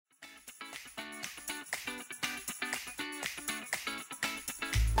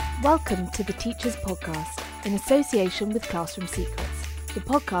Welcome to the Teachers Podcast, in association with Classroom Secrets, the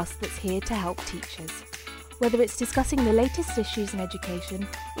podcast that's here to help teachers. Whether it's discussing the latest issues in education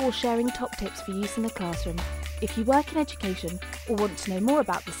or sharing top tips for use in the classroom, if you work in education or want to know more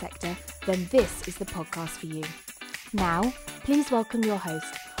about the sector, then this is the podcast for you. Now, please welcome your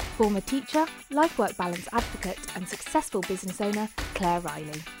host, former teacher, life-work balance advocate and successful business owner, Claire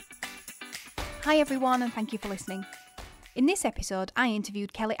Riley. Hi everyone, and thank you for listening. In this episode, I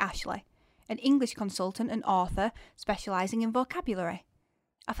interviewed Kelly Ashley, an English consultant and author specialising in vocabulary.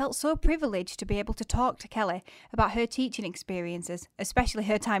 I felt so privileged to be able to talk to Kelly about her teaching experiences, especially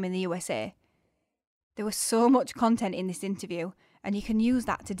her time in the USA. There was so much content in this interview, and you can use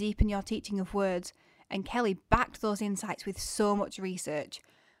that to deepen your teaching of words, and Kelly backed those insights with so much research.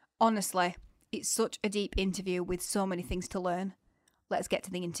 Honestly, it's such a deep interview with so many things to learn. Let's get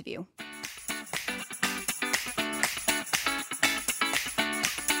to the interview.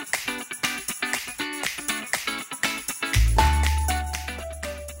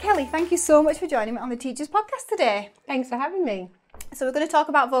 Kelly, thank you so much for joining me on the Teachers Podcast today. Thanks for having me. So we're going to talk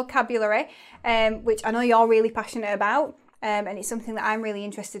about vocabulary, which I know you're really passionate about, and it's something that I'm really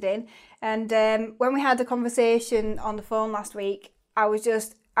interested in. And when we had the conversation on the phone last week, I was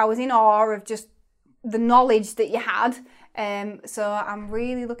in awe of just the knowledge that you had. So I'm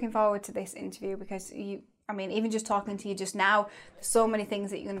really looking forward to this interview because even just talking to you just now, there's so many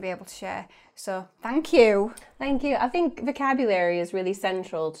things that you're going to be able to share. So thank you. Thank you. I think vocabulary is really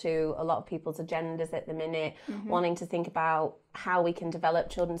central to a lot of people's agendas at the minute, wanting to think about how we can develop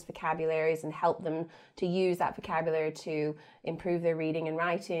children's vocabularies and help them to use that vocabulary to improve their reading and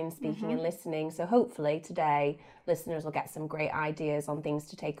writing, speaking and listening. So hopefully today listeners will get some great ideas on things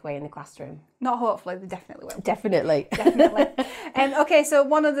to take away in the classroom. Not hopefully, they definitely will. Definitely. Definitely. Okay, so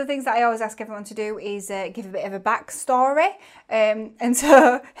one of the things that I always ask everyone to do is give a bit of a backstory. And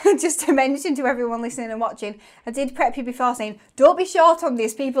so just to mention to everyone listening and watching, I did prep you before saying, don't be short on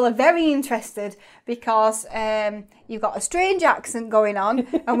this. People are very interested because you've got a strange accent going on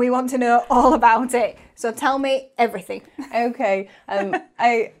and we want to know all about it. So tell me everything. Okay.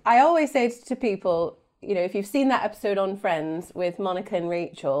 I always say to people, you know, if you've seen that episode on Friends with Monica and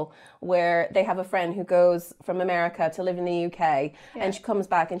Rachel, where they have a friend who goes from America to live in the UK, and she comes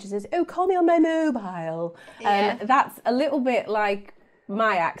back and she says, "Oh, call me on my mobile." That's a little bit like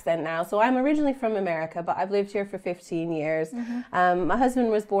my accent now. So I'm originally from America, but I've lived here for 15 years. My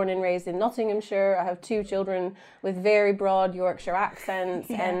husband was born and raised in Nottinghamshire. I have two children with very broad Yorkshire accents,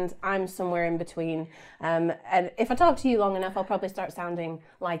 and I'm somewhere in between. And if I talk to you long enough, I'll probably start sounding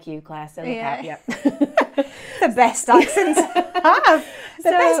like you, Claire. So look out, The best accent I have.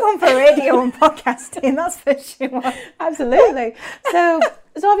 The best one for radio and podcasting, that's for sure. Absolutely. So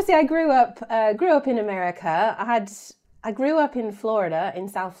obviously I grew up in America. I grew up in Florida, in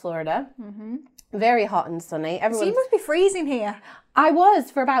South Florida. Very hot and sunny. So you must be freezing here. I was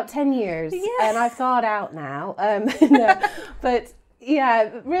for about 10 years, and I've thawed out now. But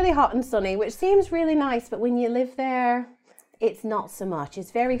yeah, really hot and sunny, which seems really nice. But when you live there, it's not so much.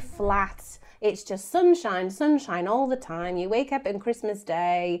 It's very flat. It's just sunshine all the time. You wake up on Christmas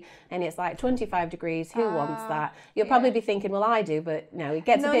Day and it's like 25 degrees. Who wants that? You'll probably be thinking, well, I do, but no, it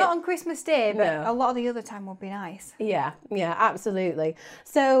gets a bit... No, not on Christmas Day, but a lot of the other time would be nice. Yeah, absolutely.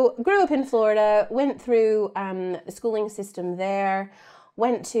 So grew up in Florida, went through the schooling system there,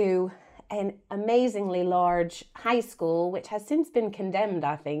 went to an amazingly large high school, which has since been condemned,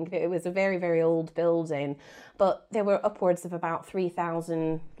 I think. It was a very, very old building, but there were upwards of about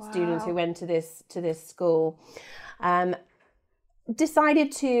 3,000 students who went to this school.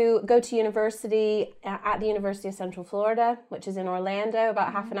 Decided to go to university at the University of Central Florida, which is in Orlando,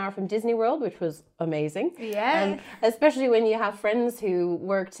 about half an hour from Disney World, which was amazing. Especially when you have friends who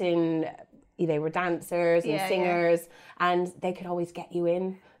worked in, they were dancers and singers, and they could always get you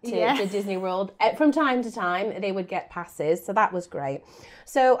in to Disney World. From time to time, they would get passes, so that was great.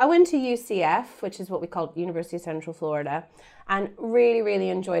 So I went to UCF, which is what we call University of Central Florida, and really, really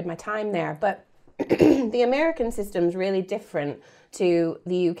enjoyed my time there. But the American system's really different to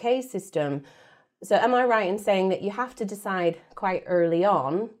the UK system. So am I right in saying that you have to decide quite early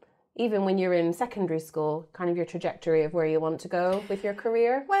on, even when you're in secondary school, kind of your trajectory of where you want to go with your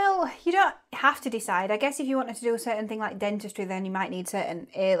career? Well, you don't have to decide. I guess if you wanted to do a certain thing like dentistry, then you might need certain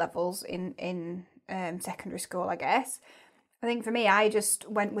A-levels in secondary school, I guess. I think for me, I just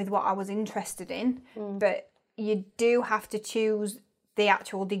went with what I was interested in, but you do have to choose the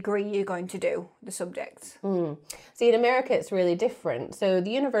actual degree you're going to do, the subjects? See, in America, it's really different. So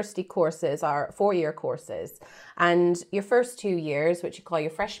the university courses are 4-year courses, and your first 2 years, which you call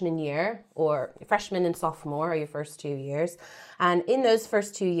your freshman year, or freshman and sophomore are your first 2 years. And in those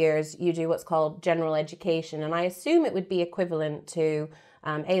first 2 years, you do what's called general education. And I assume it would be equivalent to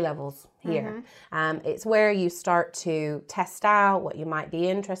A-levels here. It's where you start to test out what you might be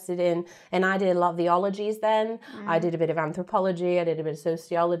interested in. And I did a lot of the ologies then. I did a bit of anthropology, I did a bit of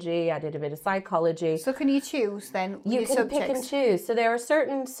sociology, I did a bit of psychology. So can you choose then? You can pick and choose. So there are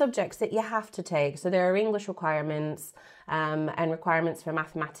certain subjects that you have to take. So there are English requirements and requirements for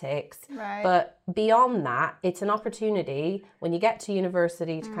mathematics. Right. But beyond that, it's an opportunity when you get to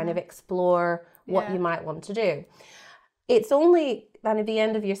university to kind of explore what you might want to do. It's only then at the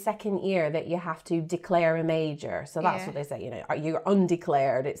end of your second year that you have to declare a major. So that's what they say, you know, you're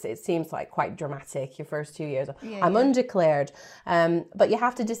undeclared. It seems like quite dramatic, your first 2 years. I'm undeclared. But you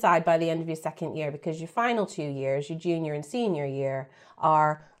have to decide by the end of your second year, because your final 2 years, your junior and senior year,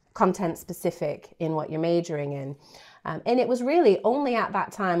 are content specific in what you're majoring in. And it was really only at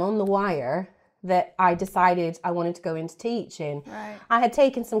that time on the wire that I decided I wanted to go into teaching. Right. I had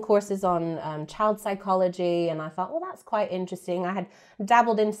taken some courses on child psychology, and I thought, well, that's quite interesting. I had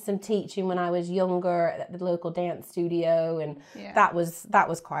dabbled into some teaching when I was younger at the local dance studio, and that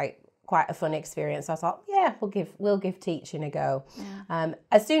was quite a fun experience. So I thought, yeah, we'll give teaching a go.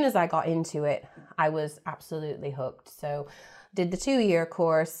 As soon as I got into it, I was absolutely hooked. So did the 2-year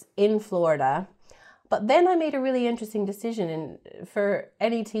course in Florida. But then I made a really interesting decision, and for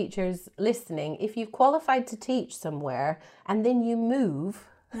any teachers listening, if you've qualified to teach somewhere and then you move,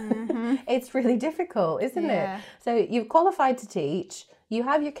 it's really difficult, isn't it? So you've qualified to teach, you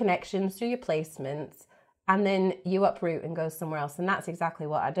have your connections through your placements, and then you uproot and go somewhere else. And that's exactly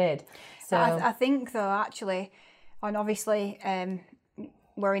what I did. So I think though, actually, and obviously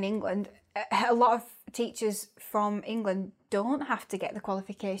we're in England, a lot of teachers from England don't have to get the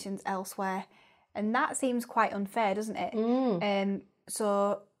qualifications elsewhere. And that seems quite unfair, doesn't it?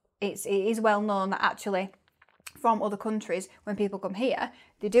 So it is well known that actually from other countries, when people come here,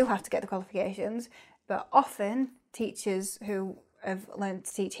 they do have to get the qualifications, but often teachers who have learned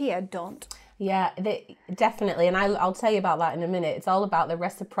to teach here don't. Yeah, definitely. And I'll tell you about that in a minute. It's all about the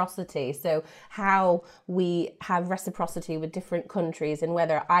reciprocity. So how we have reciprocity with different countries, and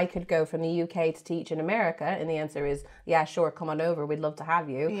whether I could go from the UK to teach in America. And the answer is, yeah, sure, come on over. We'd love to have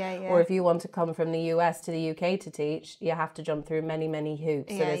you. Or if you want to come from the US to the UK to teach, you have to jump through many, many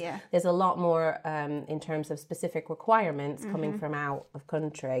hoops. So there's a lot more in terms of specific requirements coming from out of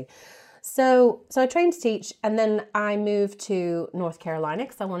country. So I trained to teach, and then I moved to North Carolina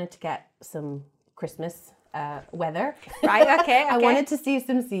because I wanted to get some Christmas weather. Right, okay. I wanted to see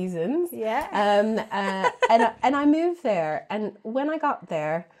some seasons. Yeah. And I moved there, and when I got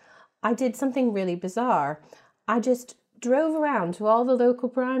there, I did something really bizarre. I just drove around to all the local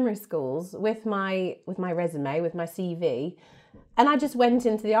primary schools with my resume, with my CV. And I just went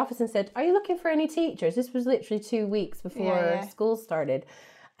into the office and said, "Are you looking for any teachers?" This was literally 2 weeks before school started.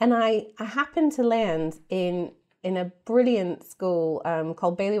 And I happened to land in a brilliant school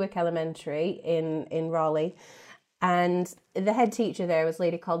called Bailiwick Elementary in Raleigh. And the head teacher there was a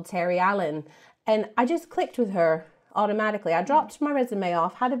lady called Terry Allen. And I just clicked with her automatically. I dropped my resume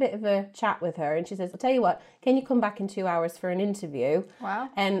off, had a bit of a chat with her, and she says, "I'll tell you what, can you come back in 2 hours for an interview?" Wow.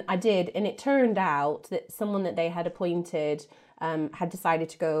 And I did. And it turned out that someone that they had appointed had decided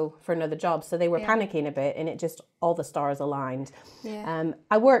to go for another job, so they were panicking a bit, and it just, all the stars aligned.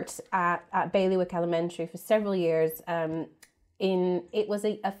 I worked at Bailiwick Elementary for several years. It was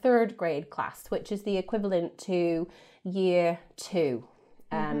a third grade class, which is the equivalent to year 2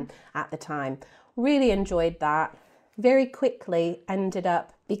 at the time. Really enjoyed that. Very quickly ended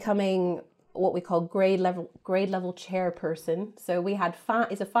up becoming what we call grade level chairperson. So we had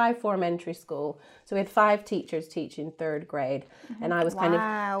it's a 5-form entry school. So we had 5 teachers teaching third grade, and I was kind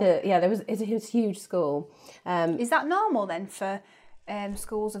of it's a huge school. Is that normal then for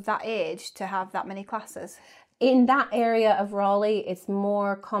schools of that age to have that many classes? In that area of Raleigh, it's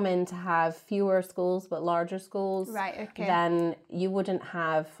more common to have fewer schools but larger schools. Right, okay. Than you wouldn't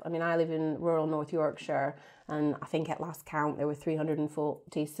have. I mean, I live in rural North Yorkshire, and I think at last count there were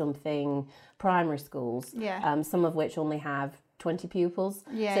 340 something primary schools. Some of which only have 20 pupils.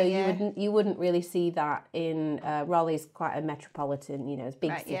 You wouldn't really see that in Raleigh's quite a metropolitan, it's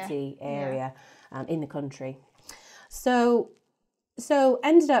big city area in the country. So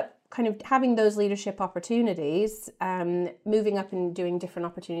ended up kind of having those leadership opportunities, moving up and doing different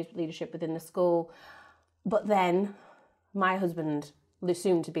opportunities with leadership within the school. But then my husband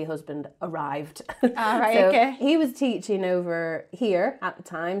soon-to-be husband arrived. All right, so okay. he was teaching over here at the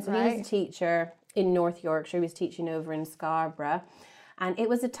time. So he was a teacher in North Yorkshire. He was teaching over in Scarborough. And it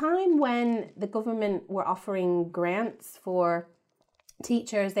was a time when the government were offering grants for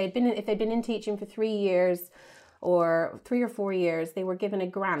teachers. If they'd been in teaching for 3 years or 3 or 4 years, they were given a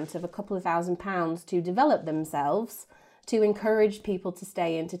grant of a couple of £1,000s to develop themselves, to encourage people to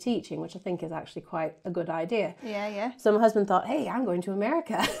stay into teaching, which I think is actually quite a good idea. Yeah. So my husband thought, hey, I'm going to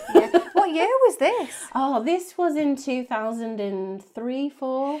America. Yeah. What year was this? Oh, this was in 2003,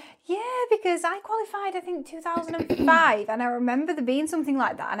 4. Yeah, because I qualified, I think, 2005, and I remember there being something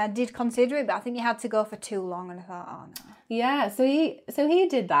like that, and I did consider it, but I think you had to go for too long, and I thought, oh no. Yeah, so he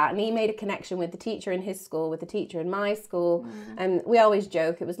did that, and he made a connection with the teacher in his school, with the teacher in my school, and we always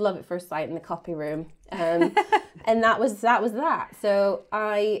joke it was love at first sight in the copy room, and that was that. So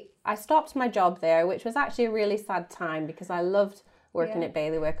I stopped my job there, which was actually a really sad time because I loved working at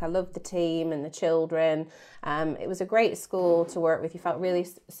Bailiwick. I loved the team and the children. It was a great school to work with. You felt really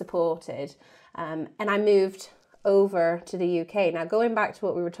supported. And I moved over to the UK. Now, going back to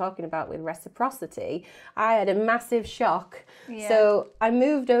what we were talking about with reciprocity, I had a massive shock. Yeah. So I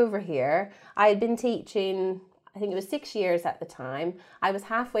moved over here. I had been teaching, I think it was 6 years at the time. I was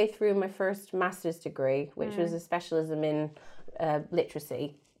halfway through my first master's degree, which was a specialism in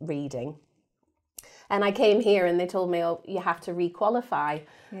literacy, reading. And I came here and they told me, oh, you have to re-qualify.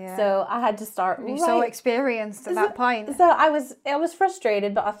 Yeah. So I had to start. You're so experienced at that point. So I was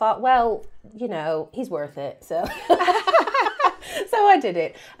frustrated, but I thought, well, you know, he's worth it. So so I did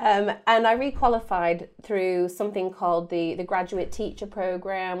it. And I re-qualified through something called the Graduate Teacher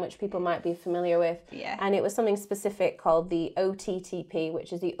Program, which people might be familiar with. Yeah. And it was something specific called the OTTP,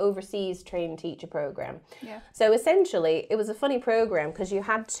 which is the Overseas Trained Teacher Program. Yeah. So essentially, it was a funny program because you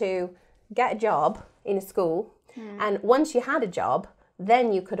had to get a job in a school, and once you had a job,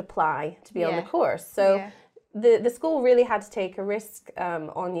 then you could apply to be on the course. So the school really had to take a risk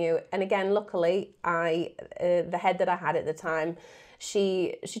on you. And again, luckily, the head that I had at the time,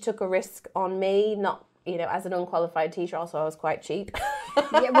 she took a risk on me, not, you know, as an unqualified teacher. Also, I was quite cheap.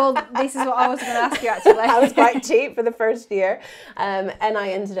 Yeah, well, this is what I was going to ask you, actually. I was quite cheap for the first year, and I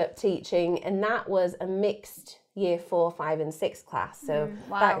ended up teaching, and that was a mixed year 4, 5 and 6 class. So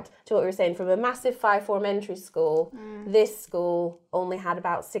back to what we were saying, from a massive 5-form entry school, this school only had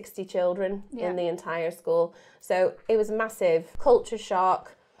about 60 children in the entire school. So it was a massive culture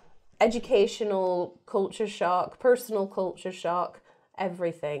shock, educational culture shock, personal culture shock,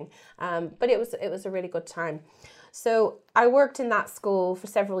 everything. But it was a really good time. So I worked in that school for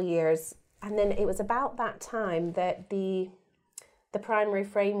several years, and then it was about that time that the primary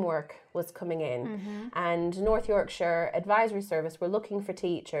framework was coming in, and North Yorkshire Advisory Service were looking for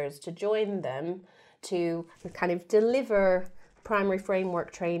teachers to join them to kind of deliver primary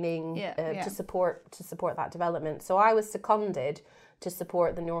framework training to support that development. So I was seconded to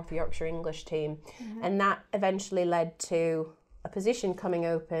support the North Yorkshire English team, and that eventually led to a position coming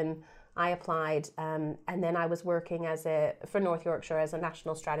open. I applied, and then I was working for North Yorkshire as a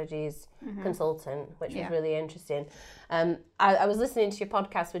national strategies consultant, which was really interesting. I was listening to your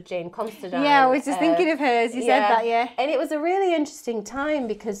podcast with Jane Constantine. Yeah, I was just thinking of her as you said that, And it was a really interesting time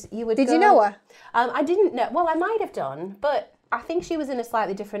because you would Did you know her? I didn't know. Well, I might have done, but I think she was in a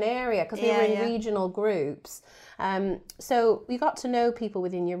slightly different area because we were in regional groups. So we got to know people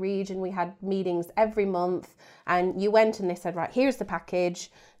within your region. We had meetings every month, and you went and they said, right, here's the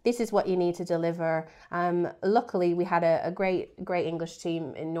package. This is what you need to deliver. Luckily, we had a great English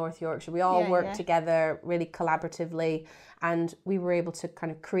team in North Yorkshire. We all worked together really collaboratively, and we were able to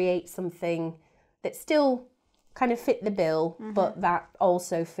kind of create something that still kind of fit the bill, but that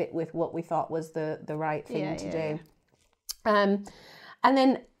also fit with what we thought was the right thing to do. And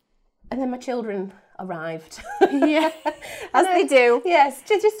then my children arrived. As they do. Yes,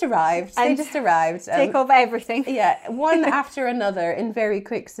 just arrived. They just arrived. Take over everything. Yeah, one after another in very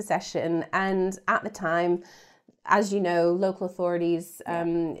quick succession. And at the time, as you know, local authorities,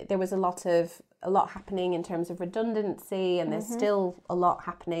 there was a lot happening in terms of redundancy, and there's still a lot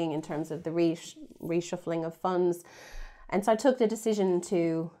happening in terms of the reshuffling of funds. And so I took the decision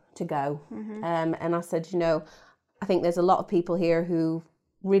to go. And I said, you know, I think there's a lot of people here who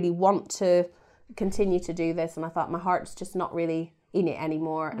really want to continue to do this, and I thought my heart's just not really in it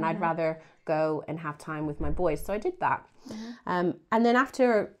anymore, and I'd rather go and have time with my boys. So I did that. And then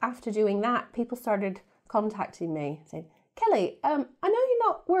after doing that, people started contacting me saying, Kelly, I know you're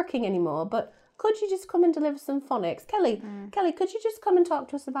not working anymore, but could you just come and deliver some phonics? Kelly, could you just come and talk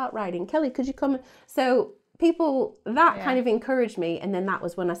to us about writing? Kelly, could you come? So kind of encouraged me. And then that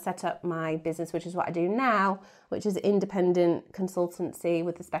was when I set up my business, which is what I do now, which is independent consultancy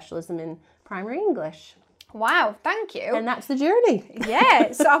with a specialism in primary English. Wow, thank you. And that's the journey.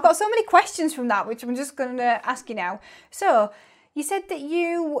 Yeah, so I've got so many questions from that, which I'm just going to ask you now. So you said that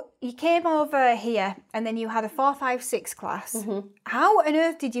you came over here and then you had a 4, 5, 6 class. Mm-hmm. How on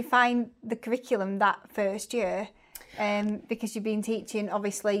earth did you find the curriculum that first year? Because you've been teaching,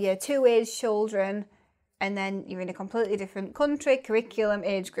 obviously, your 2 age children, and then you're in a completely different country, curriculum,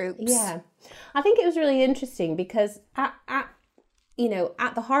 age groups. Yeah, I think it was really interesting because at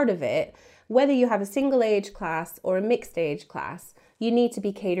the heart of it, whether you have a single age class or a mixed age class, you need to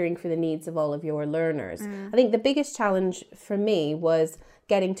be catering for the needs of all of your learners. I think the biggest challenge for me was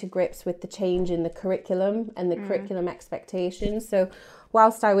getting to grips with the change in the curriculum and the curriculum expectations. So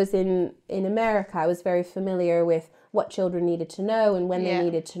whilst I was in America, I was very familiar with what children needed to know and when they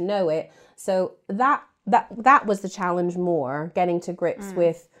needed to know it. So that was the challenge more, getting to grips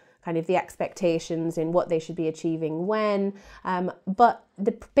with kind of the expectations in what they should be achieving when. But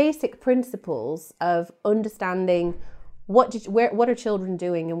the basic principles of understanding what are children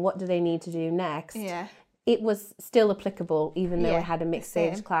doing and what do they need to do next, it was still applicable even though I had a mixed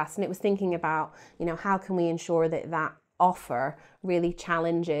age class. And it was thinking about, how can we ensure that offer really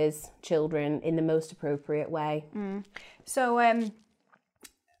challenges children in the most appropriate way. So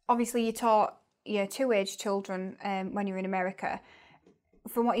obviously you taught your 2 age children when you were in America.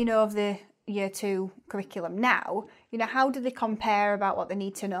 From what you know of the year 2 curriculum now, how do they compare about what they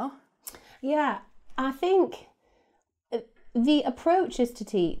need to know? Yeah, I think the approaches to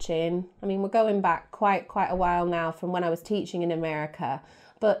teaching, we're going back quite a while now from when I was teaching in America,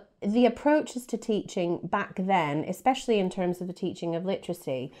 but the approaches to teaching back then, especially in terms of the teaching of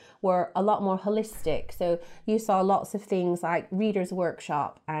literacy, were a lot more holistic. So you saw lots of things like Reader's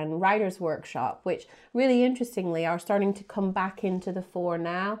Workshop and Writer's Workshop, which really interestingly are starting to come back into the fore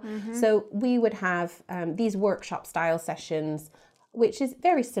now. So we would have these workshop style sessions, which is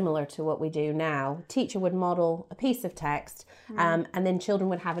very similar to what we do now. Teacher would model a piece of text, and then children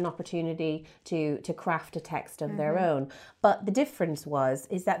would have an opportunity to craft a text of their own. But the difference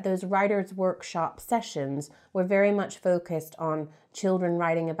is that those writers' workshop sessions were very much focused on children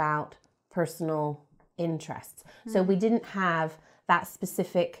writing about personal interests. So we didn't have that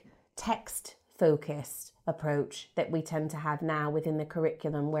specific text-focused approach that we tend to have now within the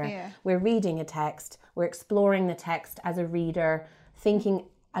curriculum, where we're reading a text, we're exploring the text as a reader, thinking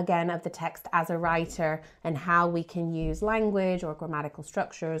again of the text as a writer and how we can use language or grammatical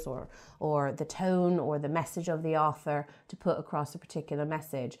structures or the tone or the message of the author to put across a particular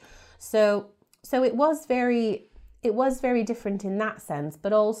message. So it was very different in that sense,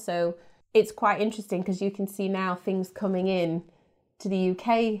 but also it's quite interesting because you can see now things coming in to the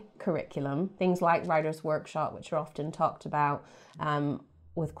UK curriculum, things like Writer's Workshop, which are often talked about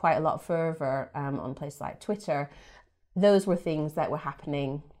with quite a lot of fervour on places like Twitter. Those were things that were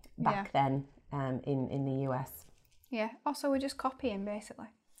happening back then in the US. Yeah. Also, we're just copying, basically.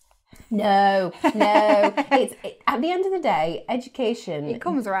 No. It's at the end of the day, education. It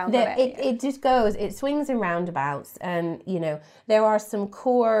comes around. It just goes. It swings in roundabouts, and there are some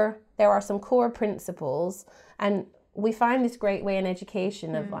core principles, and we find this great way in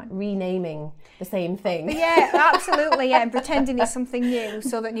education of like renaming the same thing. Yeah, absolutely. Yeah, and pretending it's something new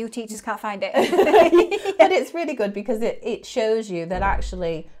so that new teachers can't find it. But it's really good because it shows you that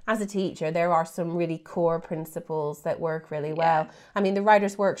actually, as a teacher, there are some really core principles that work really well. The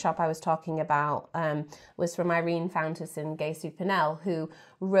Writer's Workshop I was talking about was from Irene Fountas and Gay Supinel, who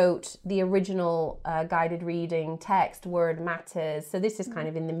wrote the original guided reading text, Word Matters. So this is kind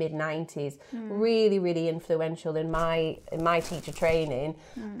of in the mid-90s, really, really influential in my teacher training,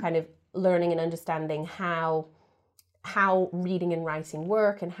 kind of learning and understanding how reading and writing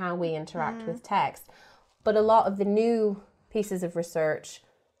work and how we interact with text. But a lot of the new pieces of research,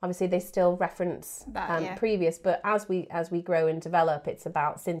 obviously they still reference previous, but as we grow and develop, it's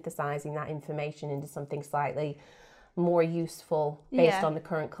about synthesizing that information into something slightly more useful based on the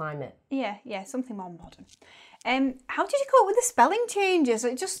current climate. Yeah, something more modern. How did you cope with the spelling changes?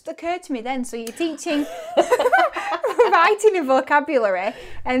 It just occurred to me then. So you're teaching writing and vocabulary,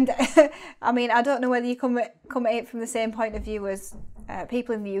 and I don't know whether you come at it from the same point of view as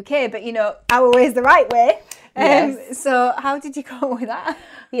people in the UK, but our way is the right way. Yes. So how did you cope with that?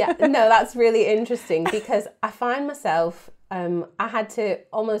 Yeah, no, that's really interesting because I find myself, I had to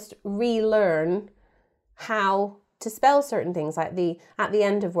almost relearn how to spell certain things, like at the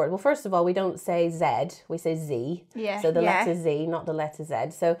end of word. Well, first of all, we don't say Z, we say Z. Yeah. So the letter Z, not the letter Z.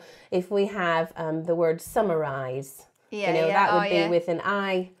 So if we have the word summarize, that would be with an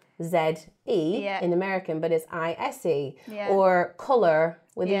I Z-E in American, but it's I-S-E, or colour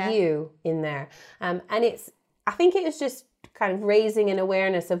with a U in there. And I think it was just kind of raising an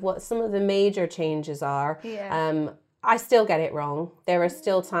awareness of what some of the major changes are. I still get it wrong. There are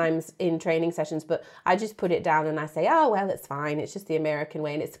still times in training sessions, but I just put it down and I say, oh, well, it's fine. It's just the American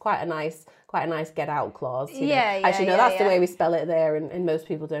way. And it's quite a nice get out clause. You know? Actually, no, that's the way we spell it there. And most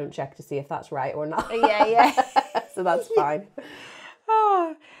people don't check to see if that's right or not. So that's fine.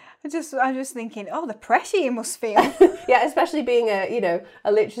 I'm just thinking, the pressure you must feel. Especially being a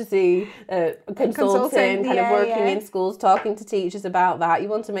literacy consultant, kind of working in schools, talking to teachers about that. You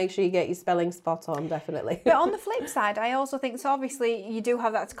want to make sure you get your spelling spot on, definitely. But on the flip side, I also think, so obviously you do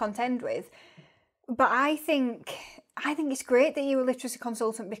have that to contend with, but I think it's great that you're a literacy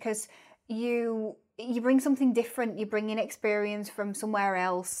consultant because you bring something different. You bring in experience from somewhere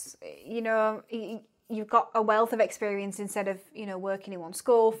else. You know, you've got a wealth of experience instead of, working in one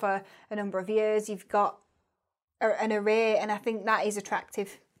school for a number of years. You've got an array, and I think that is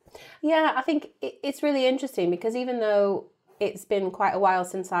attractive. Yeah, I think it's really interesting because even though it's been quite a while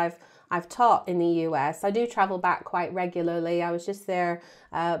since I've taught in the US, I do travel back quite regularly. I was just there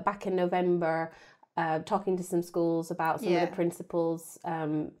back in November talking to some schools about some of the principles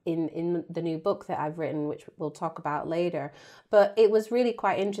in the new book that I've written, which we'll talk about later. But it was really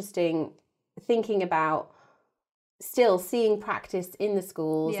quite interesting thinking about still seeing practice in the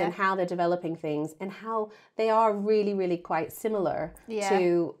schools and how they're developing things and how they are really, really quite similar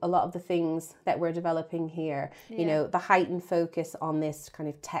to a lot of the things that we're developing here. You know, the heightened focus on this kind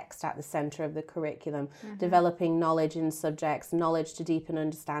of text at the centre of the curriculum, developing knowledge in subjects, knowledge to deepen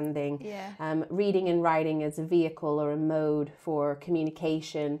understanding, reading and writing as a vehicle or a mode for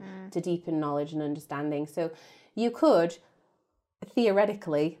communication to deepen knowledge and understanding. So you could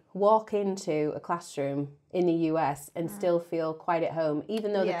theoretically walk into a classroom in the US and still feel quite at home,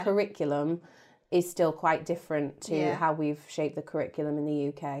 even though the curriculum is still quite different to how we've shaped the curriculum in the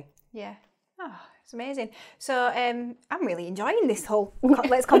UK. Yeah. Oh, it's amazing. So I'm really enjoying this whole,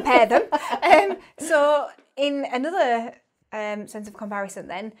 let's compare them. So in another sense of comparison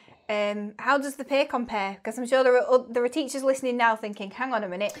then, how does the pay compare? Because I'm sure there are teachers listening now thinking, hang on a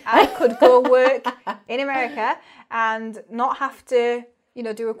minute, I could go work in America and not have to,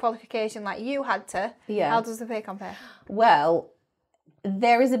 do a qualification like you had to. How does the pay compare? Well,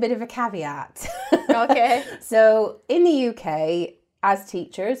 there is a bit of a caveat. Okay. So in the UK, as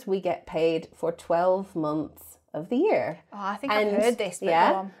teachers, we get paid for 12 months of the year. Oh, I think I've heard this. But go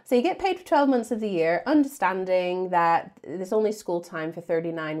on. So you get paid for 12 months of the year, understanding that there's only school time for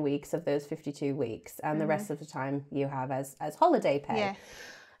 39 weeks of those 52 weeks, and the rest of the time you have as holiday pay. Yeah.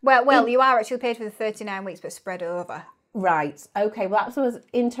 Well, you are actually paid for the 39 weeks, but spread over. Right. Okay. Well, that was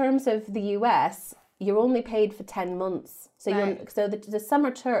in terms of the US. You're only paid for 10 months. So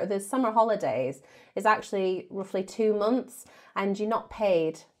the summer holidays is actually roughly 2 months, and you're not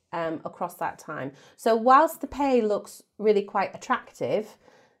paid across that time. So whilst the pay looks really quite attractive,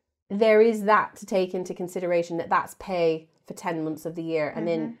 there is that to take into consideration, that's pay for 10 months of the year, and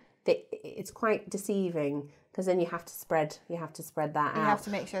then it's quite deceiving because then you have to spread that out. You have to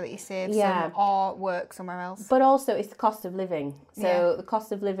make sure that you save some or work somewhere else. But also it's the cost of living. So the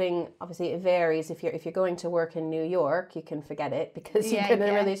cost of living, obviously it varies. If you're going to work in New York, you can forget it because you're going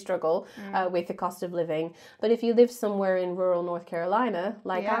to really struggle with the cost of living. But if you live somewhere in rural North Carolina,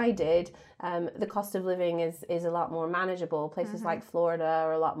 like I did, the cost of living is a lot more manageable. Places like Florida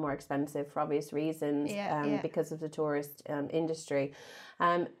are a lot more expensive for obvious reasons because of the tourist industry.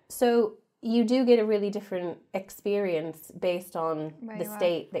 So you do get a really different experience based on the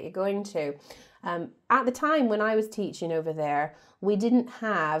state that you're going to. At the time when I was teaching over there,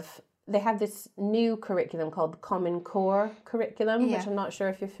 they had this new curriculum called the Common Core curriculum, which I'm not sure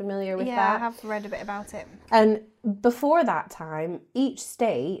if you're familiar with that. Yeah, I have read a bit about it. And before that time, each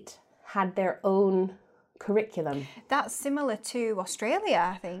state had their own curriculum. That's similar to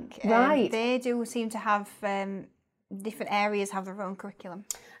Australia, I think. Right. They do seem to have different areas have their own curriculum.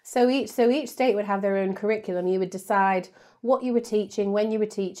 So each state would have their own curriculum. You would decide what you were teaching, when you were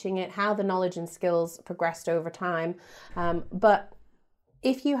teaching it, how the knowledge and skills progressed over time. But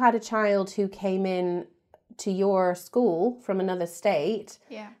if you had a child who came in to your school from another state,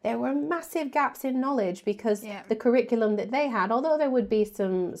 there were massive gaps in knowledge because the curriculum that they had, although there would be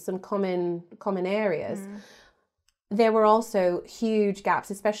some common areas, there were also huge gaps,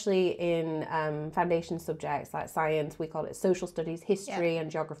 especially in foundation subjects like science. We call it social studies, history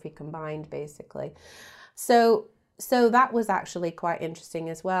and geography combined, basically. So that was actually quite interesting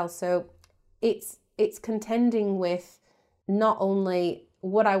as well. So it's contending with not only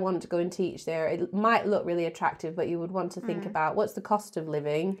what I want to go and teach there, it might look really attractive, but you would want to think about what's the cost of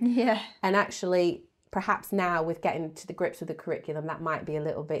living. Yeah. And actually, perhaps now with getting to the grips with the curriculum, that might be a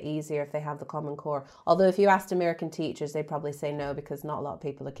little bit easier if they have the Common Core. Although if you asked American teachers, they'd probably say no, because not a lot of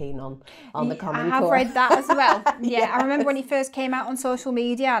people are keen on the Common Core. I have read that as well. Yeah, I remember when he first came out on social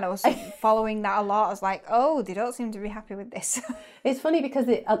media, and I was following that a lot. I was like, oh, they don't seem to be happy with this. It's funny because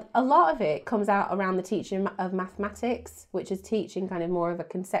a lot of it comes out around the teaching of mathematics, which is teaching kind of more of a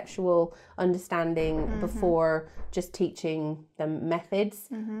conceptual understanding before just teaching them methods,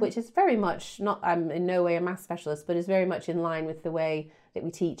 which is very much not, I'm in no way a math specialist, but is very much in line with the way that we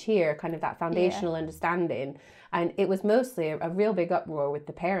teach here, kind of that foundational understanding. And it was mostly a real big uproar with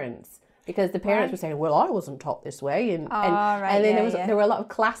the parents, because the parents were saying, well, I wasn't taught this way. And then there were a lot of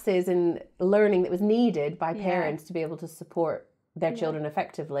classes and learning that was needed by parents to be able to support their children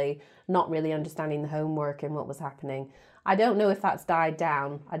effectively, not really understanding the homework and what was happening. I don't know if that's died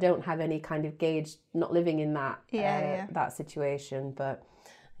down. I don't have any kind of gauge, not living in that that situation, but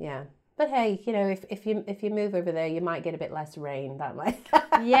yeah. But hey, you know, if you move over there, you might get a bit less rain. That might.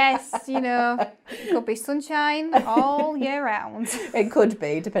 Yes, you know, it could be sunshine all year round. It could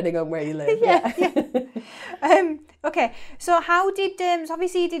be, depending on where you live. Okay, so how did so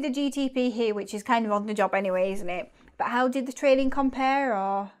obviously you did the GTP here, which is kind of on the job anyway, isn't it? But how did the training compare,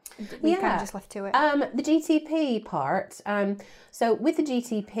 or we kind of just left to it? The GTP part. So with the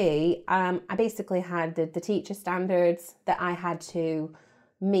GTP, I basically had the teacher standards that I had to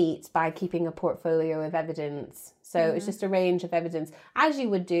meet by keeping a portfolio of evidence. So it's just a range of evidence, as you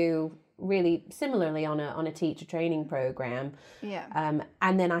would do really similarly on a teacher training program.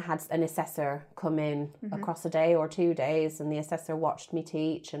 And then I had an assessor come in across a day or 2 days, and the assessor watched me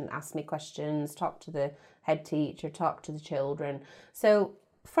teach and asked me questions, talked to the head teacher, talked to the children. So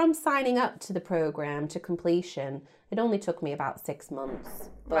from signing up to the program to completion, it only took me about 6 months.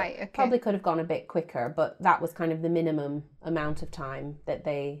 But probably could have gone a bit quicker, but that was kind of the minimum amount of time that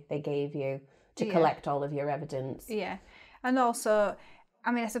they gave you to collect all of your evidence. Yeah. And also,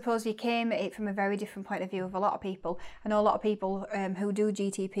 I mean, I suppose you came at it from a very different point of view of a lot of people. I know a lot of people who do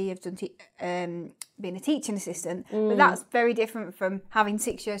GTP have done being a teaching assistant, but that's very different from having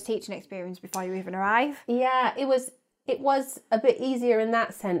 6 years teaching experience before you even arrive. Yeah, it was a bit easier in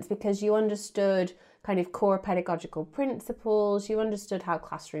that sense, because you understood kind of core pedagogical principles, you understood how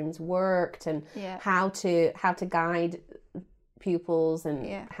classrooms worked and how to guide pupils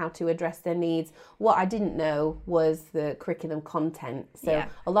and how to address their needs. What I didn't know was the curriculum content. So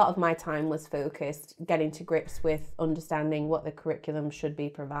a lot of my time was focused getting to grips with understanding what the curriculum should be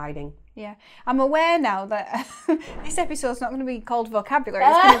providing. Yeah, I'm aware now that this episode's not going to be called vocabulary.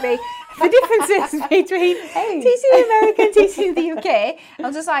 It's going to be the differences between teaching in America and teaching in the UK. I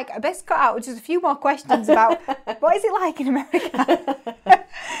was just like, I best cut out just a few more questions about what is it like in America.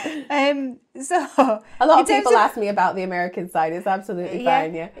 So a lot of people ask me about the American side. It's absolutely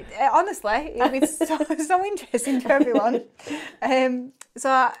fine. Yeah, honestly, it'll be so interesting for everyone.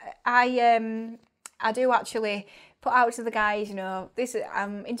 So I do actually put out to the guys, you know,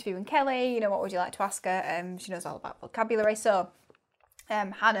 I'm interviewing Kelly, you know, what would you like to ask her? She knows all about vocabulary. So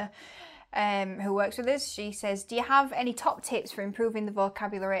Hannah, who works with us, she says, do you have any top tips for improving the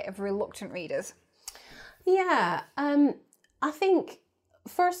vocabulary of reluctant readers? Yeah, I think,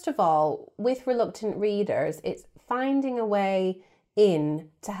 first of all, with reluctant readers, it's finding a way in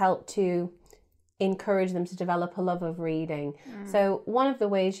to help to encourage them to develop a love of reading. So one of the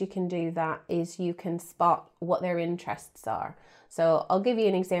ways you can do that is you can spot what their interests are. So I'll give you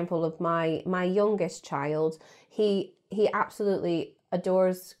an example of my youngest child. He absolutely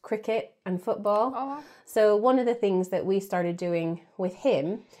adores cricket and football. Oh, wow. So one of the things that we started doing with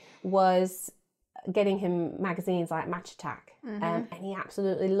him was getting him magazines like Match Attack. And he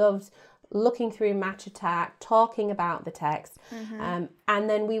absolutely loved looking through Match Attack, talking about the text, and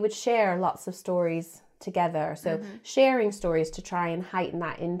then we would share lots of stories together. So sharing stories to try and heighten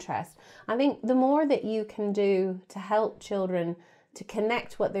that interest. I think the more that you can do to help children to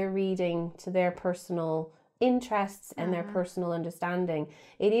connect what they're reading to their personal interests and their personal understanding,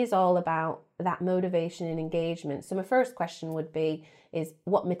 it is all about that motivation and engagement. So my first question would be, is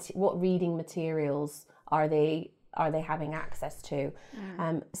what reading materials are they having access to?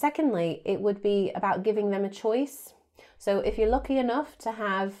 Secondly, it would be about giving them a choice. So if you're lucky enough to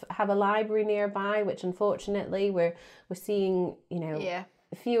have a library nearby, which unfortunately we're seeing, you know,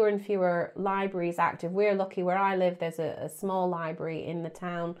 fewer and fewer libraries active. We're lucky where I live, there's a small library in the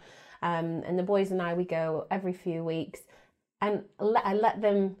town, and the boys and I, we go every few weeks, and I let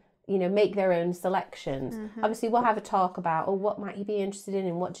them, you know, make their own selections. Obviously we'll have a talk about, what might you be interested in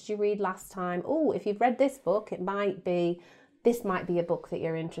and what did you read last time? If you've read this book, it might be this might be a book that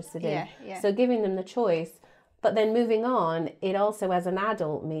you're interested in. Yeah. So giving them the choice. But then moving on, it also as an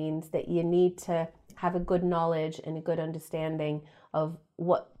adult means that you need to have a good knowledge and a good understanding of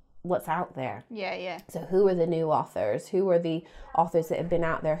what's out there. Yeah. So who are the new authors? Who are the authors that have been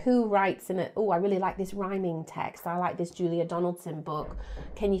out there? Who writes in it? Oh, I really like this rhyming text. I like this Julia Donaldson book.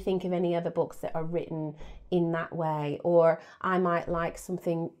 Can you think of any other books that are written in that way? Or I might like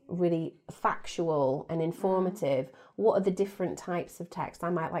something really factual and informative. What are the different types of text? I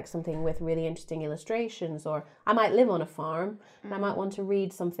might like something with really interesting illustrations, or I might live on a farm and I might want to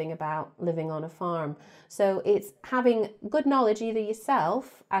read something about living on a farm. So it's having good knowledge either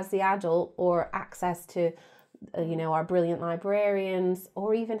yourself as the adult, or access to our brilliant librarians,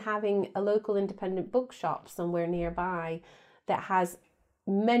 or even having a local independent bookshop somewhere nearby that has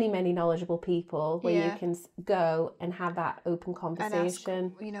many knowledgeable people where you can go and have that open conversation. And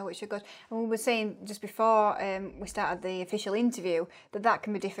ask, which are good. And we were saying just before we started the official interview that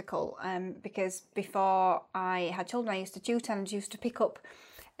can be difficult, because before I had children, I used to tutor and used to pick up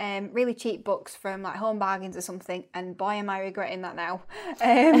really cheap books from like Home Bargains or something, and boy am I regretting that now,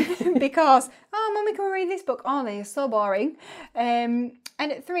 because Mummy, can we read this book? Oh, they're so boring.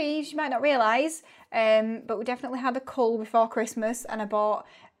 And at 3, she might not realise, but we definitely had a cull before Christmas, and I bought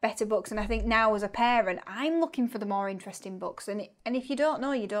better books. And I think now as a parent, I'm looking for the more interesting books. And if you don't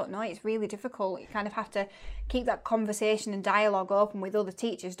know, you don't know. It's really difficult. You kind of have to keep that conversation and dialogue open with other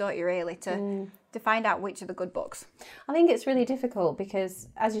teachers, don't you, really, to find out which are the good books. I think it's really difficult because,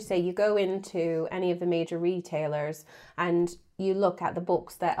 as you say, you go into any of the major retailers and you look at the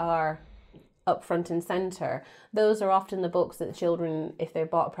books that are up front and centre. Those are often the books that the children, if they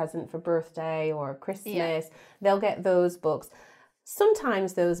bought a present for birthday or Christmas, they'll get those books.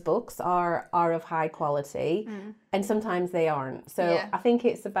 Sometimes those books are of high quality and sometimes they aren't. So I think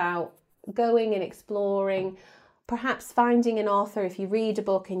it's about going and exploring, perhaps finding an author. If you read a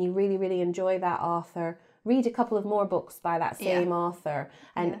book and you really enjoy that author, read a couple of more books by that same author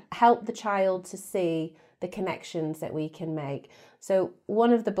and help the child to see the connections that we can make. So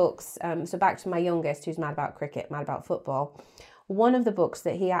one of the books, so back to my youngest who's mad about cricket, mad about football, one of the books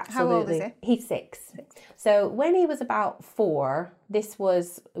that he absolutely... How old is he? He's 6. So when he was about 4, this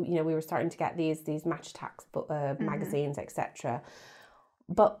was, we were starting to get these Match Attax magazines, etc.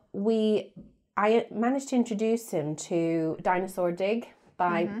 But I managed to introduce him to Dinosaur Dig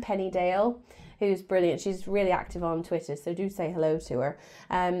by Penny Dale, who's brilliant. She's really active on Twitter, so do say hello to her.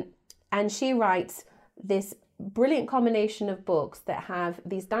 And she writes this brilliant combination of books that have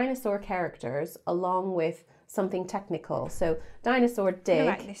these dinosaur characters along with something technical. So Dinosaur Dig... I'll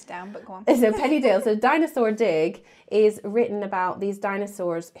write this down, but go on. So Penny Dale. So Dinosaur Dig is written about these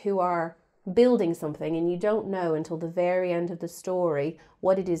dinosaurs who are building something, and you don't know until the very end of the story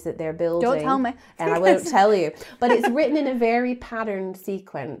what it is that they're building. Don't tell me. And I won't tell you. But it's written in a very patterned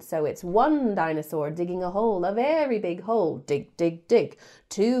sequence. So it's one dinosaur digging a hole, a very big hole, dig, dig, dig.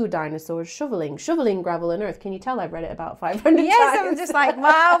 2 dinosaurs shoveling gravel and earth. Can you tell I've read it about 500 times? Yes, I'm just like,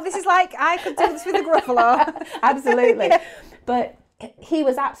 wow, this is like, I could do this with a Gruffalo. Absolutely. But he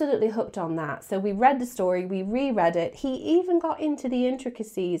was absolutely hooked on that. So we read the story, we reread it. He even got into the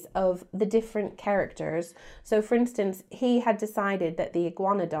intricacies of the different characters. So for instance, he had decided that the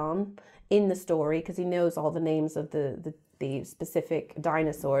iguanodon in the story, because he knows all the names of the specific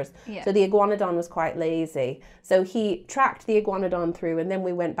dinosaurs. Yeah. So the iguanodon was quite lazy. So he tracked the iguanodon through, and then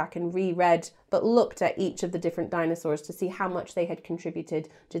we went back and reread, but looked at each of the different dinosaurs to see how much they had contributed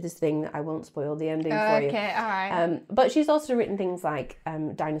to this thing that I won't spoil the ending for you. Okay, all right. But she's also written things like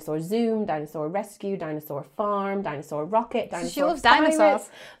Dinosaur Zoom, Dinosaur Rescue, Dinosaur Farm, Dinosaur Rocket, Dinosaur She loves Pirates, dinosaurs.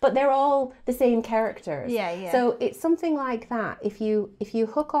 but they're all the same characters. Yeah. So it's something like that. If you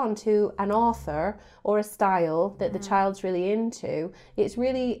hook onto an author or a style that the child's really into, it's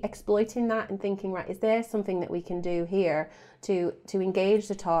really exploiting that and thinking, right, is there something that we can do here to engage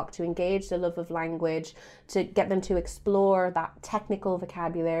the talk, to engage the love of language, to get them to explore that technical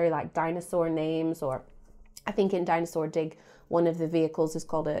vocabulary like dinosaur names, or I think in Dinosaur Dig, one of the vehicles is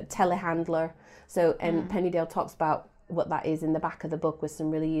called a telehandler. So, and Penny Dale talks about what that is in the back of the book with some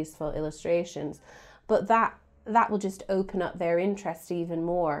really useful illustrations. But that will just open up their interest even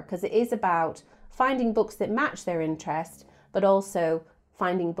more, because it is about finding books that match their interest, but also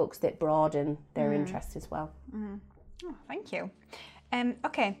finding books that broaden their interest as well. Oh, thank you.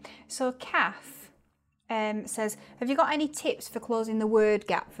 Okay, so Kath says, have you got any tips for closing the word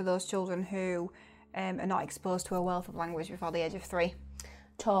gap for those children who are not exposed to a wealth of language before the age of 3?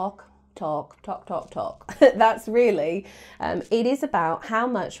 Talk talk. That's really, it is about how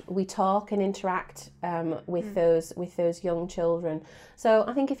much we talk and interact with those young children. So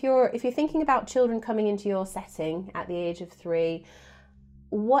I think if you're thinking about children coming into your setting at the age of 3,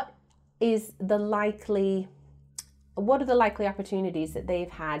 what are the likely opportunities that they've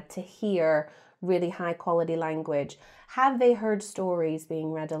had to hear really high quality language? Have they heard stories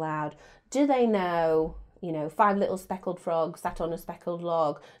being read aloud? Do they know, 5 little speckled frogs sat on a speckled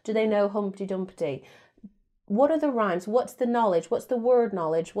log? Do they know Humpty Dumpty? What are the rhymes? What's the knowledge? What's the word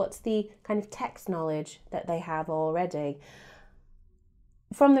knowledge? What's the kind of text knowledge that they have already?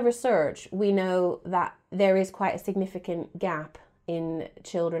 From the research, we know that there is quite a significant gap in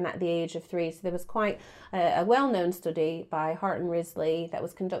children at the age of 3. So there was quite a well-known study by Hart and Risley that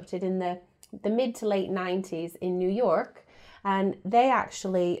was conducted in the mid to late 90s in New York, and they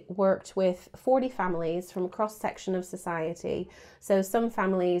actually worked with 40 families from a cross-section of society. So some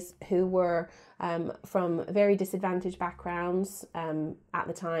families who were from very disadvantaged backgrounds, at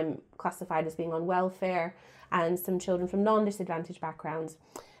the time classified as being on welfare, and some children from non-disadvantaged backgrounds.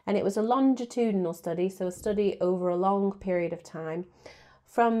 And it was a longitudinal study, so a study over a long period of time.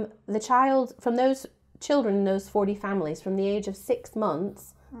 From those children in those 40 families, from the age of 6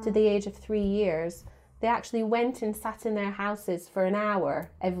 months to the age of 3 years, they actually went and sat in their houses for an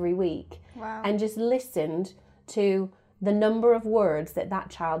hour every week. Wow. And just listened to the number of words that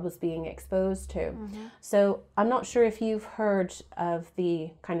child was being exposed to. Mm-hmm. So I'm not sure if you've heard of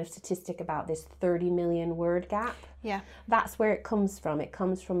the kind of statistic about this 30 million word gap. Yeah. That's where it comes from. It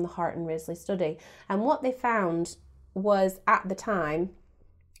comes from the Hart and Risley study. And what they found was, at the time,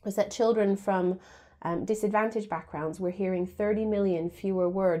 was that children from disadvantaged backgrounds were hearing 30 million fewer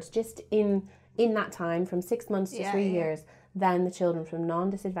words just in that time, from 6 months to 3 years, than the children from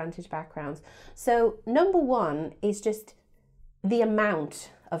non-disadvantaged backgrounds. So number one is just the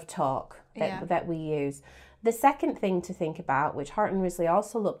amount of talk that we use. The second thing to think about, which Hart and Risley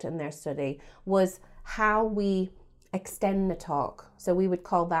also looked at in their study, was how we extend the talk. So we would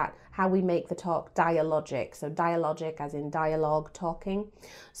call that how we make the talk dialogic. So dialogic as in dialogue, talking.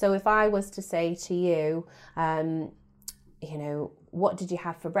 So if I was to say to you, what did you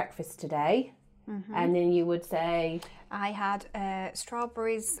have for breakfast today? Mm-hmm. And then you would say, I had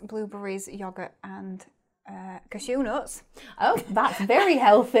strawberries, blueberries, yogurt and cashew nuts. Oh, that's very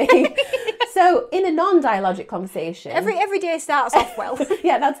healthy. So in a non-dialogic conversation, every day starts off well.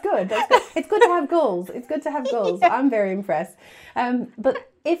 Yeah, that's good. It's good to have goals. Yeah. I'm very impressed. But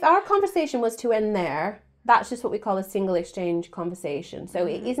if our conversation was to end there, that's just what we call a single exchange conversation. So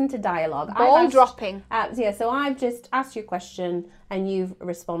it isn't a dialogue. Ball dropping. So I've just asked you a question and you've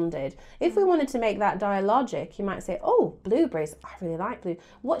responded. If we wanted to make that dialogic, you might say, oh, blueberries, I really like blueberries.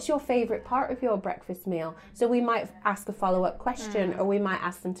 What's your favourite part of your breakfast meal? So we might ask a follow-up question, or we might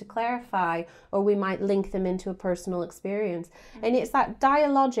ask them to clarify, or we might link them into a personal experience. And it's that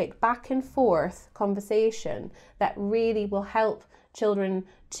dialogic back and forth conversation that really will help children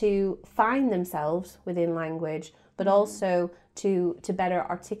to find themselves within language, but also to better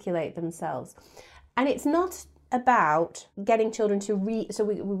articulate themselves. And it's not about getting children to so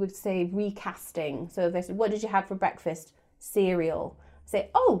we would say recasting. So if they said, what did you have for breakfast? Cereal. Say,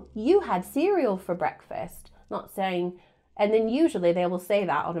 oh, you had cereal for breakfast. Not saying, and then usually they will say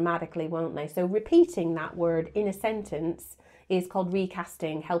that automatically, won't they? So repeating that word in a sentence is called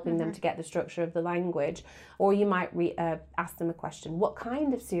recasting, helping them to get the structure of the language. Or you might ask them a question. What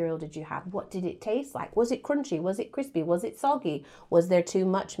kind of cereal did you have? What did it taste like? Was it crunchy? Was it crispy? Was it soggy? Was there too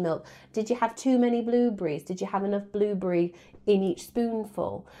much milk? Did you have too many blueberries? Did you have enough blueberry in each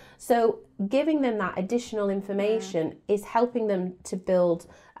spoonful? So giving them that additional information is helping them to build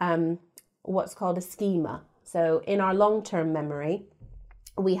what's called a schema. So in our long-term memory,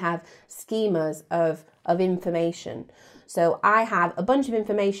 we have schemas of information. So I have a bunch of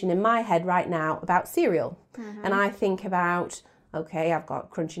information in my head right now about cereal. And I think about, okay, I've got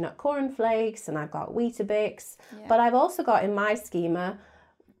Crunchy Nut cornflakes and I've got Weetabix. Yeah. But I've also got in my schema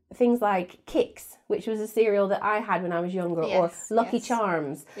things like Kix, which was a cereal that I had when I was younger, or Lucky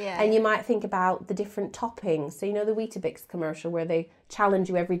Charms. Yeah, and you might think about the different toppings. So, the Weetabix commercial where they challenge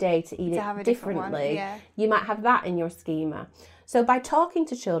you every day to eat it differently. Yeah. You might have that in your schema. So by talking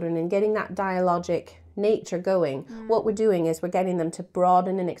to children and getting that dialogic nature going, what we're doing is we're getting them to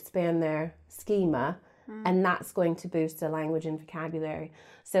broaden and expand their schema, and that's going to boost their language and vocabulary.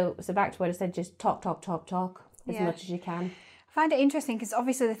 So back to what I said, just talk as much as you can. I find it interesting because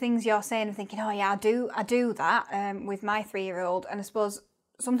obviously the things you're saying, I'm thinking, oh yeah, I do that with my 3-year-old, and I suppose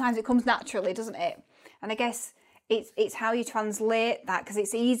sometimes it comes naturally, doesn't it? And I guess it's how you translate that, because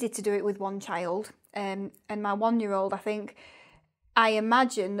it's easy to do it with one child, and my 1-year-old, I think, I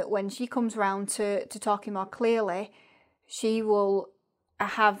imagine that when she comes round to talking more clearly, she will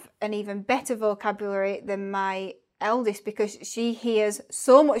have an even better vocabulary than my eldest, because she hears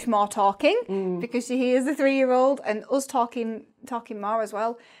so much more talking because she hears the 3-year-old and us talking more as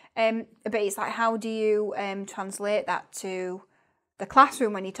well. But it's like, how do you translate that to the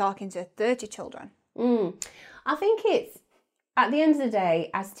classroom when you're talking to 30 children? I think it's, at the end of the day,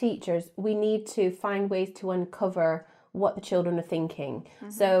 as teachers, we need to find ways to uncover what the children are thinking.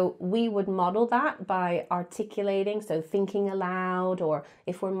 So we would model that by articulating, so thinking aloud, or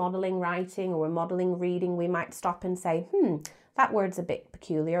if we're modeling writing or we're modeling reading, we might stop and say, that word's a bit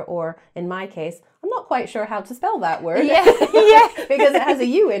peculiar, or in my case, I'm not quite sure how to spell that word. Because it has a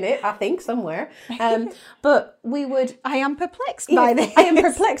U in it, I think, somewhere. But we would... I am perplexed by this. I am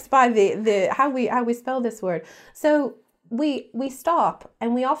perplexed by the how we spell this word. So we stop,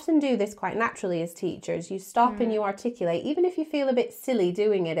 and we often do this quite naturally as teachers. You stop and you articulate, even if you feel a bit silly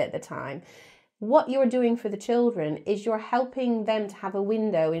doing it at the time. What you're doing for the children is you're helping them to have a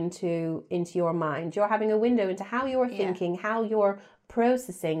window into your mind. You're having a window into how you're thinking, how you're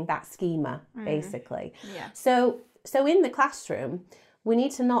processing that schema, basically. So in the classroom, we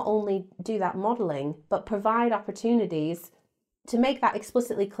need to not only do that modelling, but provide opportunities to make that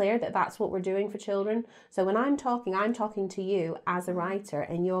explicitly clear that that's what we're doing for children. So when I'm talking to you as a writer,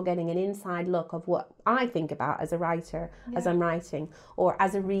 and you're getting an inside look of what I think about as a writer, as I'm writing, or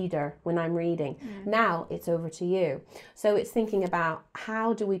as a reader when I'm reading. Now it's over to you. So it's thinking about,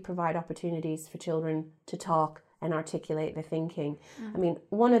 how do we provide opportunities for children to talk and articulate their thinking? I mean,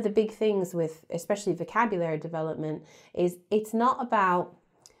 one of the big things with especially vocabulary development is it's not about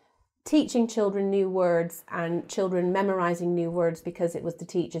teaching children new words and children memorizing new words because it was the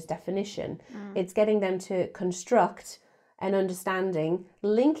teacher's definition. It's getting them to construct an understanding,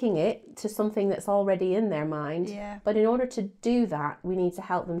 linking it to something that's already in their mind. But in order to do that, we need to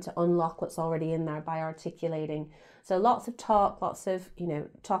help them to unlock what's already in there by articulating. So lots of talk, lots of,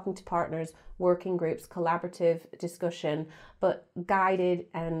 talking to partners, working groups, collaborative discussion, but guided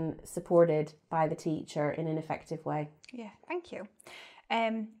and supported by the teacher in an effective way. Yeah, thank you.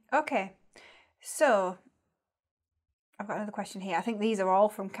 Okay, so I've got another question here. I think these are all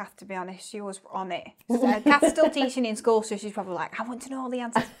from Kath, to be honest. She was on it. Kath's still teaching in school, so she's probably like, I want to know all the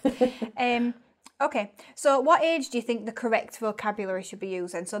answers. Okay, so what age do you think the correct vocabulary should be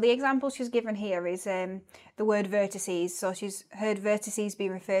used in? So the example she's given here is the word vertices. So she's heard vertices be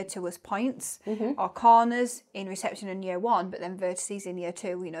referred to as points or corners in reception in year 1, but then vertices in year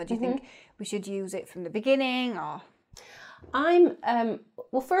 2. Do you think we should use it from the beginning, or...?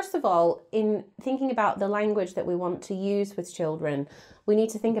 Well, first of all, in thinking about the language that we want to use with children, we need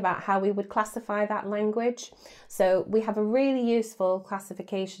to think about how we would classify that language. So we have a really useful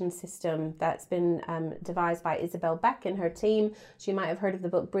classification system that's been devised by Isabel Beck and her team. You might have heard of the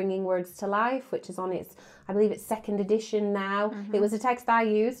book Bringing Words to Life, which is on its, I believe it's 2nd edition now. It was a text I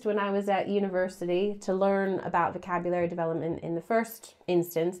used when I was at university to learn about vocabulary development in the first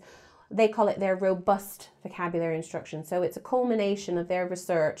instance. They call it their robust vocabulary instruction. So it's a culmination of their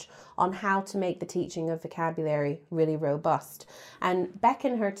research on how to make the teaching of vocabulary really robust. And Beck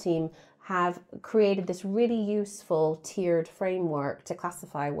and her team have created this really useful tiered framework to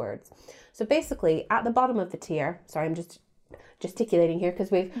classify words. So basically, at the bottom of the tier, sorry, I'm just gesticulating here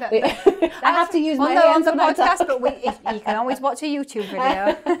because I have to use my hands on the podcast, but you can always watch a YouTube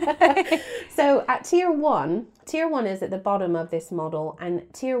video. So at tier one is at the bottom of this model,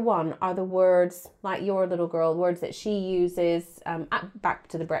 and tier 1 are the words, like your little girl, words that she uses back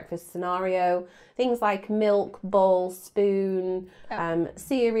to the breakfast scenario, things like milk, bowl, spoon,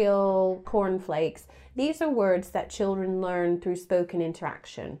 cereal, cornflakes. These are words that children learn through spoken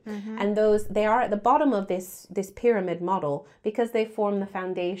interaction. And they are at the bottom of this pyramid model because they form the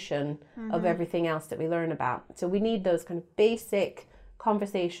foundation of everything else that we learn about. So we need those kind of basic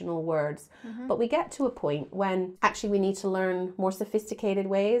conversational words. But we get to a point when actually we need to learn more sophisticated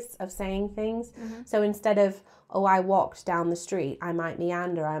ways of saying things. So instead of, oh, I walked down the street, I might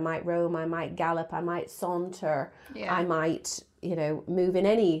meander, I might roam, I might gallop, I might saunter, I might, move in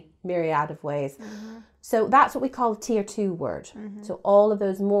any myriad of ways. So that's what we call a tier 2 word. So all of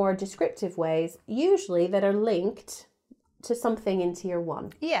those more descriptive ways, usually that are linked to something in tier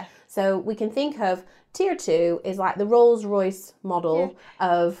 1. So we can think of tier 2 is like the Rolls-Royce model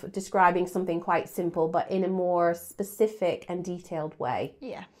of describing something quite simple, but in a more specific and detailed way.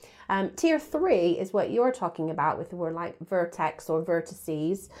 Tier 3 is what you're talking about with the word like vertex or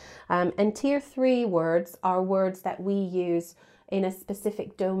vertices. And tier 3 words are words that we use in a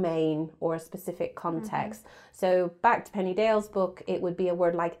specific domain or a specific context. So back to Penny Dale's book, it would be a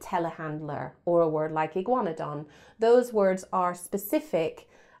word like telehandler or a word like iguanodon. Those words are specific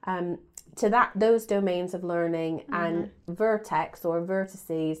to those domains of learning, and vertex or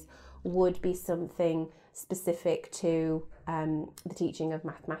vertices would be something specific to the teaching of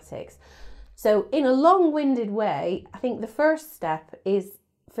mathematics. So in a long-winded way, I think the first step is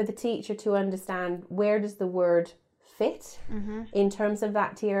for the teacher to understand where does the word fit in terms of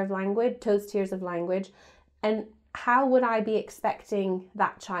that tier of language, those tiers of language, and how would I be expecting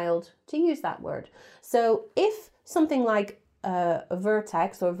that child to use that word? So if something like a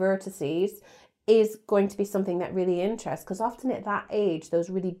vertex or vertices is going to be something that really interests, because often at that age, those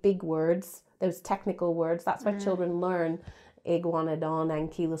really big words, those technical words, that's where children learn iguanodon,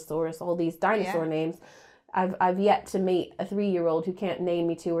 ankylosaurus, all these dinosaur names. I've yet to meet a 3-year-old who can't name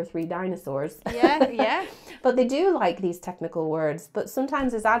me 2 or 3 dinosaurs. Yeah. But they do like these technical words. But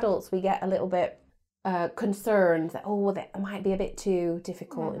sometimes as adults, we get a little bit concerned that, that might be a bit too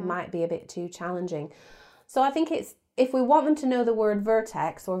difficult. It might be a bit too challenging. So I think if we want them to know the word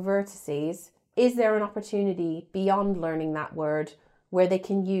vertex or vertices, is there an opportunity beyond learning that word where they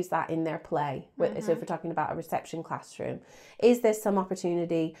can use that in their play? So if we're talking about a reception classroom, is there some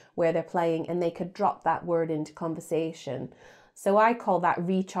opportunity where they're playing and they could drop that word into conversation? So I call that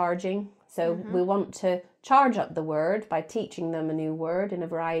recharging. So we want to charge up the word by teaching them a new word in a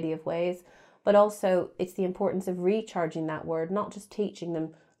variety of ways, but also it's the importance of recharging that word, not just teaching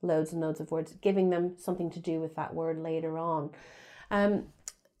them loads and loads of words, giving them something to do with that word later on.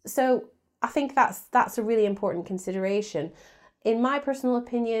 So I think that's a really important consideration. In my personal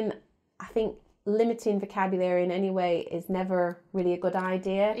opinion, I think limiting vocabulary in any way is never really a good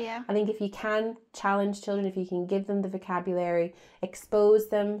idea. Yeah. I think if you can challenge children, if you can give them the vocabulary, expose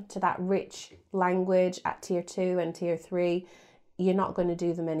them to that rich language at tier 2 and tier 3, you're not going to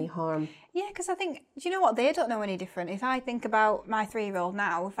do them any harm. Yeah, because I think, do you know what? They don't know any different. If I think about my 3-year-old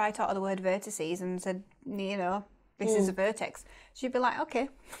now, if I taught her the word vertices and said, this is a vertex, she'd be like, okay.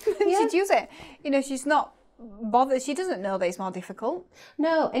 She'd use it. She's not bothered. She doesn't know that it's more difficult.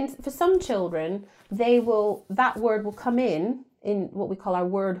 No, and for some children, that word will come in what we call our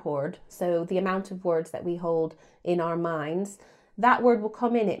word hoard. So the amount of words that we hold in our minds, that word will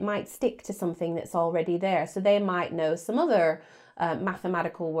come in. It might stick to something that's already there. So they might know some other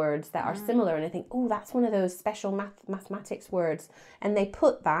mathematical words that are similar, and I think, that's one of those special mathematics words, and they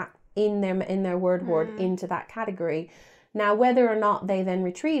put that in their word hoard into that category. Now, whether or not they then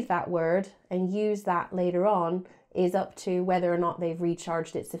retrieve that word and use that later on is up to whether or not they've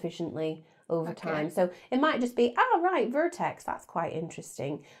recharged it sufficiently over time. So it might just be, vertex, that's quite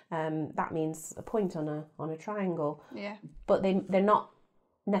interesting. That means a point on a triangle. Yeah. But they're not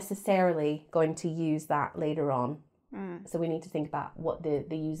necessarily going to use that later on. So we need to think about what the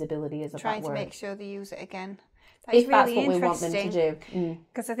usability is of that word. Trying to make sure they use it again. If that's what we want them to do.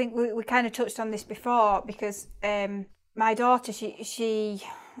 Because I think we kind of touched on this before, because my daughter, she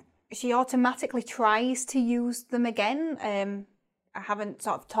automatically tries to use them again. I haven't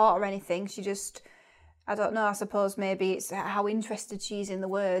sort of taught her anything. She just, I don't know, I suppose maybe it's how interested she is in the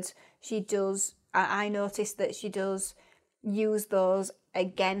words. She does, I noticed that she does use those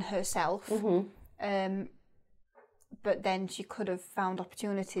again herself. But then she could have found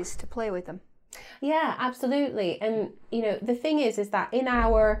opportunities to play with them. Yeah, absolutely. And, the thing is that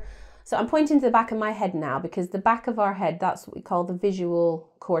so I'm pointing to the back of my head now, because the back of our head, that's what we call the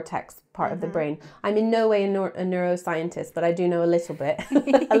visual cortex part of the brain. I'm in no way a neuroscientist, but I do know a little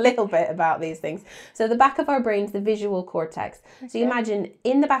bit, about these things. So the back of our brain is the visual cortex. So you imagine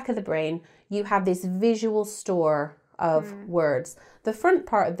in the back of the brain, you have this visual store of words. The front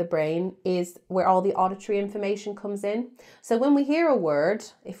part of the brain is where all the auditory information comes in. So when we hear a word,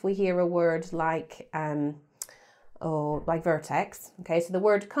 if we hear a word like vertex, okay, so the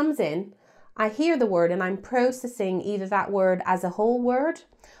word comes in, I hear the word and I'm processing either that word as a whole word,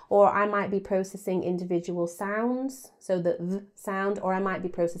 or I might be processing individual sounds, so the v sound, or I might be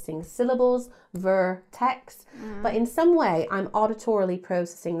processing syllables, vertex, but in some way I'm auditorily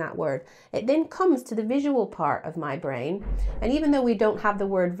processing that word. It then comes to the visual part of my brain, and even though we don't have the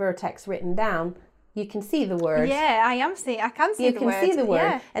word vertex written down, you can see the word. Yeah, I can see the word. You can see the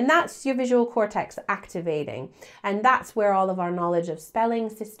word. And that's your visual cortex activating. And that's where all of our knowledge of spelling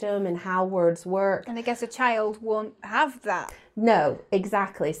system and how words work. And I guess a child won't have that. No,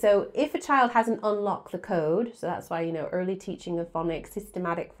 exactly. So if a child hasn't unlocked the code, so that's why, early teaching of phonics,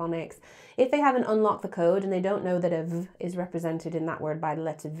 systematic phonics, if they haven't unlocked the code and they don't know that a V is represented in that word by the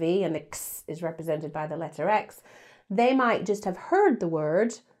letter V and the X is represented by the letter X, they might just have heard the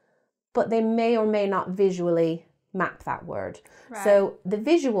word, but they may or may not visually map that word. Right. So the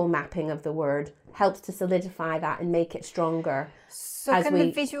visual mapping of the word helps to solidify that and make it stronger. So can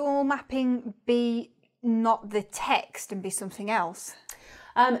the visual mapping be not the text and be something else?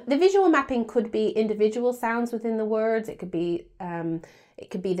 The visual mapping could be individual sounds within the words. It could be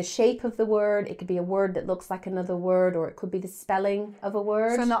the shape of the word. It could be a word that looks like another word, or it could be the spelling of a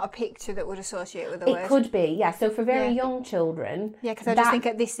word. So not a picture that would associate with the word. It could be, yeah. So for very young children, yeah, because I just think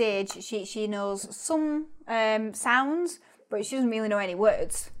at this age she knows some sounds, but she doesn't really know any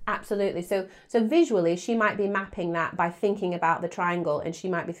words. Absolutely. So visually, she might be mapping that by thinking about the triangle, and she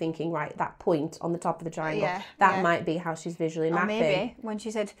might be thinking, right, that point on the top of the triangle. That might be how she's visually mapping. Or maybe when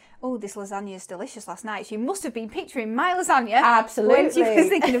she said, "Oh, this lasagna is delicious" last night, she must have been picturing my lasagna. Absolutely. When she was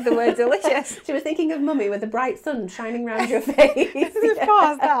thinking of the word delicious. She was thinking of Mummy with the bright sun shining around your face. Of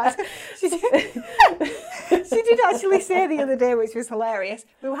course, that. She did actually say the other day, which was hilarious.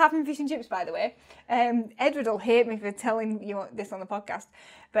 We were having fish and chips, by the way. Edward will hate me for telling you this on the podcast,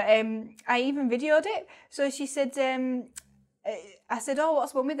 but I even videoed it. So she said, I said, "Oh,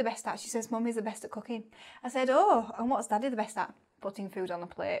 what's Mummy the best at?" She says, "Mummy's the best at cooking." I said, "Oh, and what's Daddy the best at?" Putting food on a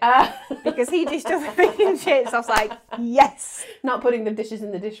plate. Because he dished up the fish and chips. I was like, yes. Not putting the dishes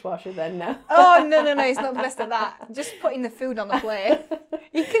in the dishwasher then, no. Oh, no, he's not the best at that. Just putting the food on the plate.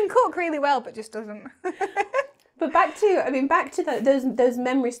 He can cook really well, but just doesn't. But back to those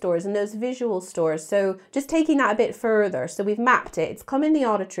memory stores and those visual stores. So just taking that a bit further. So we've mapped it. It's come in the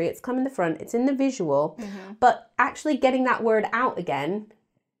auditory, it's come in the front, it's in the visual. Mm-hmm. But actually getting that word out again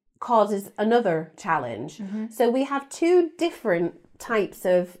causes another challenge. Mm-hmm. So we have two different types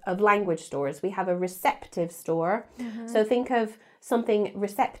of language stores. We have a receptive store. Mm-hmm. So think of something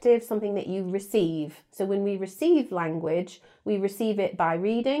receptive, something that you receive. So when we receive language, we receive it by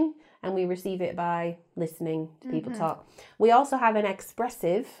reading, and we receive it by listening to people talk. We also have an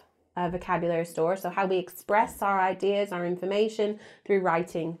expressive vocabulary store, so how we express our ideas, our information through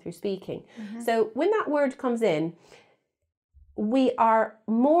writing, through speaking. Mm-hmm. So when that word comes in, we are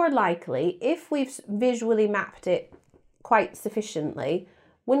more likely, if we've visually mapped it quite sufficiently,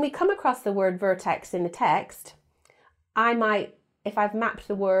 when we come across the word vertex in the text, I might, if I've mapped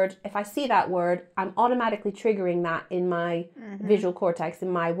the word, if I see that word, I'm automatically triggering that in my visual cortex,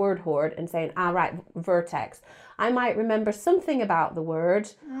 in my word hoard, and saying, right, vertex. I might remember something about the word.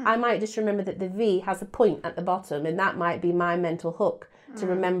 I might just remember that the V has a point at the bottom, and that might be my mental hook to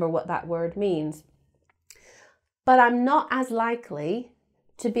remember what that word means. But I'm not as likely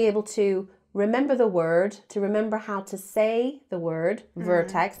to be able to remember the word, to remember how to say the word,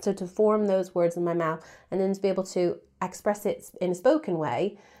 vertex, to form those words in my mouth, and then to be able to express it in a spoken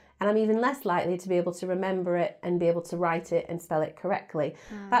way. And I'm even less likely to be able to remember it and be able to write it and spell it correctly.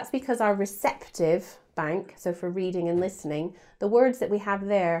 That's because our receptive bank, so for reading and listening, the words that we have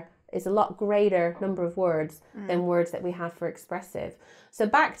there is a lot greater number of words than words that we have for expressive. So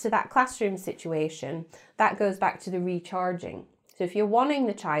back to that classroom situation, that goes back to the recharging. So if you're wanting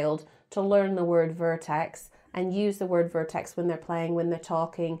the child to learn the word vertex and use the word vertex when they're playing, when they're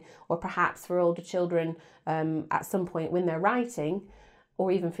talking, or perhaps for older children at some point when they're writing, or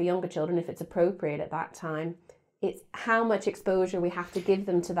even for younger children if it's appropriate at that time, it's how much exposure we have to give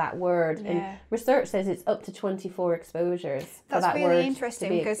them to that word. Yeah. And research says it's up to 24 exposures. That's for that really word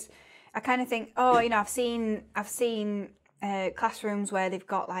interesting, because I kind of think, I've seen classrooms where they've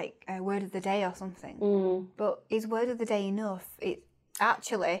got like a word of the day or something. But is word of the day enough?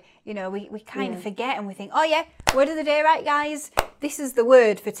 Actually, we kind of forget, and we think, word of the day, right, guys? This is the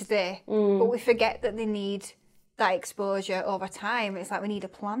word for today. But we forget that they need that exposure over time. It's like we need a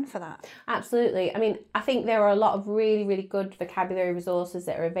plan for that. Absolutely. I mean, I think there are a lot of really, really good vocabulary resources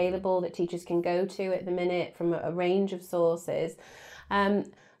that are available that teachers can go to at the minute from a range of sources.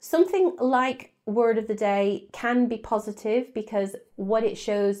 Something like word of the day can be positive, because what it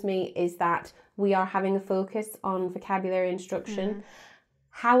shows me is that we are having a focus on vocabulary instruction.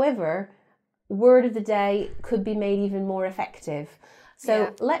 However, word of the day could be made even more effective.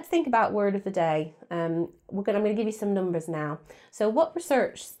 So let's think about word of the day. I'm going to give you some numbers now. So what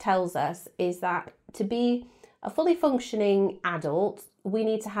research tells us is that to be a fully functioning adult, we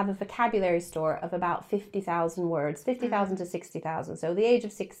need to have a vocabulary store of about 50,000 words, 50,000 to 60,000. So the age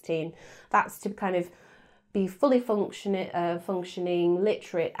of 16, that's to kind of be fully functioning,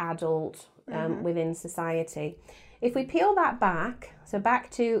 literate adult within society. If we peel that back, so back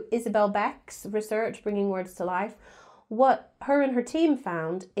to Isabel Beck's research, Bringing Words to Life, what her and her team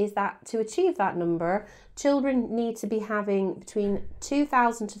found is that to achieve that number, children need to be having between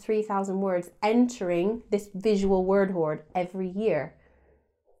 2,000 to 3,000 words entering this visual word hoard every year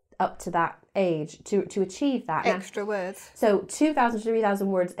up to that age to achieve that. Extra words. So 2,000 to 3,000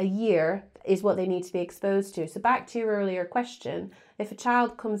 words a year is what they need to be exposed to. So back to your earlier question, if a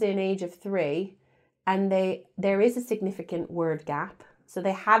child comes in age of 3 and there is a significant word gap, so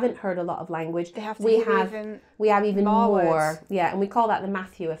they haven't heard a lot of language, they have to we have even more. words. Yeah, and we call that the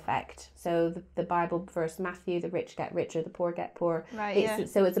Matthew effect. So the Bible verse Matthew, the rich get richer, the poor get poor. Right.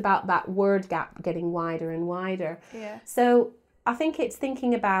 So it's about that word gap getting wider and wider. Yeah. So I think it's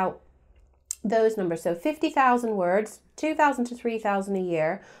thinking about those numbers. So 50,000 words, 2,000 to 3,000 a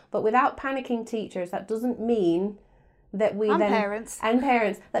year. But without panicking teachers, that doesn't mean that we parents,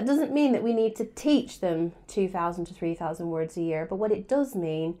 that doesn't mean that we need to teach them 2,000 to 3,000 words a year. But what it does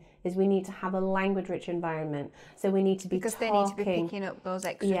mean is we need to have a language-rich environment. So we need to be because talking, they need to be picking up those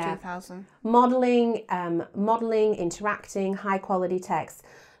extra 2,000. Modelling, interacting, high-quality text.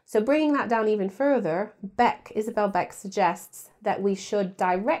 So bringing that down even further, Isabel Beck suggests that we should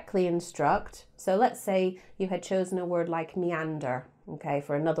directly instruct. So let's say you had chosen a word like meander, okay,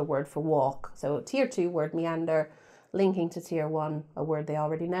 for another word for walk. So tier 2 word meander, linking to tier 1, a word they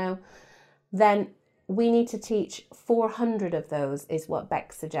already know. Then we need to teach 400 of those is what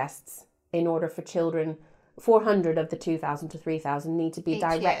Beck suggests in order for children. 400 of the 2,000 to 3,000 need to be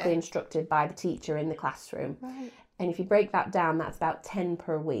directly instructed by the teacher in the classroom. Right. And if you break that down, that's about 10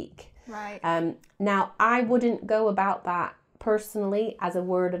 per week. Right. Now, I wouldn't go about that personally as a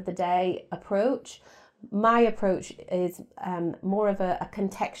word of the day approach. My approach is more of a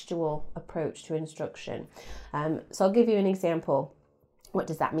contextual approach to instruction. So I'll give you an example. What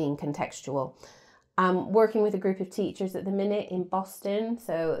does that mean, contextual? I'm working with a group of teachers at the minute in Boston.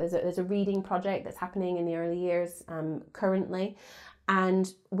 So there's a reading project that's happening in the early years currently.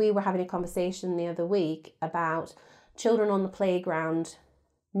 And we were having a conversation the other week about children on the playground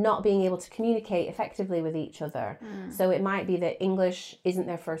not being able to communicate effectively with each other. So it might be that English isn't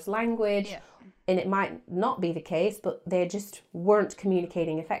their first language, and it might not be the case, but they just weren't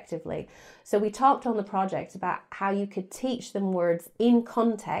communicating effectively. So we talked on the project about how you could teach them words in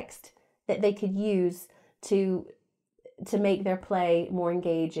context that they could use to make their play more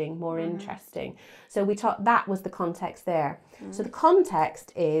engaging, more interesting. So we taught, that was the context there. So the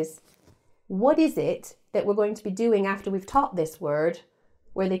context is, what is it that we're going to be doing after we've taught this word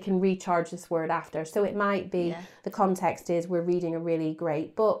where they can recharge this word after? So it might be, the context is we're reading a really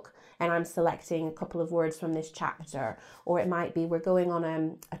great book and I'm selecting a couple of words from this chapter. Or it might be we're going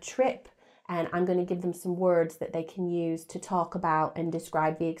on a trip and I'm going to give them some words that they can use to talk about and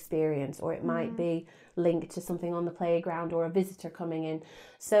describe the experience. Or it might be linked to something on the playground or a visitor coming in.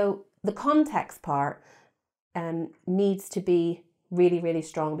 So the context part needs to be really, really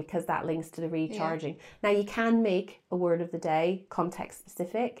strong because that links to the recharging. Now, you can make a word of the day context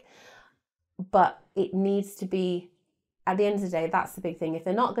specific, but it needs to be, at the end of the day, that's the big thing. If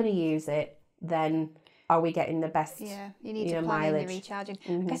they're not going to use it, then are we getting the best you need to plan in the recharging.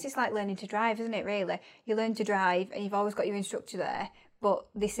 I guess it's like learning to drive, isn't it, really? You learn to drive and you've always got your instructor there, but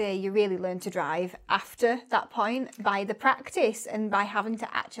they say you really learn to drive after that point by the practice and by having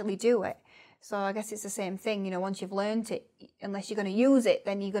to actually do it. So I guess it's the same thing, once you've learned it, unless you're going to use it,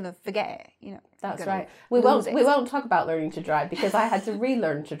 then you're going to forget it, That's right. We won't talk about learning to drive because I had to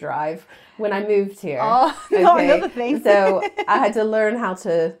relearn to drive when I moved here. Oh, not another thing. So I had to learn how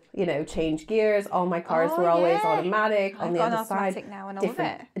to, change gears. All my cars were always automatic. On the other side, now and I love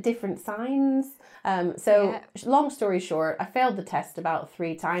it. Different signs. Long story short, I failed the test about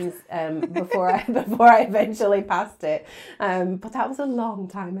 3 times before I eventually passed it. But that was a long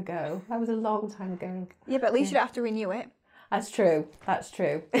time ago. Yeah, but at least you don't have to renew it. That's true.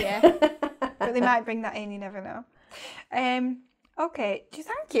 Yeah. But they might bring that in, you never know. Okay, just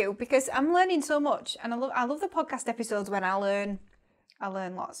thank you, because I'm learning so much, and I love the podcast episodes when I learn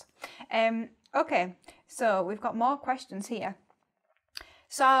lots. Okay, so we've got more questions here.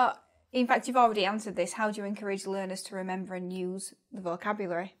 So, in fact, you've already answered this. How do you encourage learners to remember and use the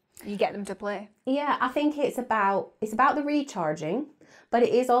vocabulary? You get them to play. Yeah, I think it's about the recharging, but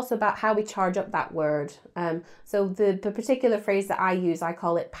it is also about how we charge up that word. So the particular phrase that I use, I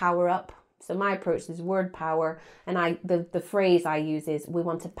call it power up. So my approach is word power, and the phrase I use is we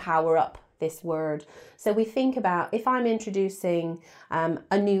want to power up this word. So we think about, if I'm introducing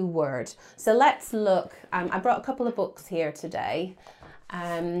a new word. So let's look. I brought a couple of books here today.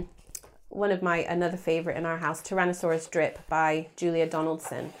 One of another favourite in our house, Tyrannosaurus Drip by Julia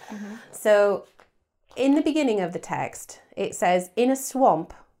Donaldson. So in the beginning of the text, it says, in a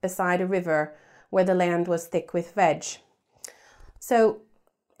swamp beside a river where the land was thick with veg. So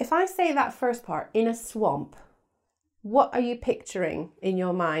if I say that first part, in a swamp, what are you picturing in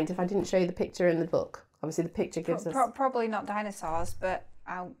your mind? If I didn't show you the picture in the book, obviously the picture gives us... Probably not dinosaurs, but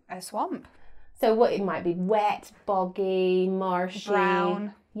a swamp. So what it might be wet, boggy, marshy,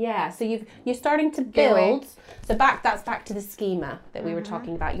 brown. Yeah, so you're starting to build. So that's back to the schema that we were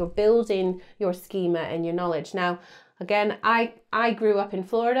talking about. You're building your schema and your knowledge. Now, again, I grew up in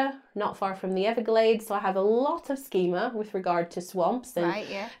Florida, not far from the Everglades, so I have a lot of schema with regard to swamps and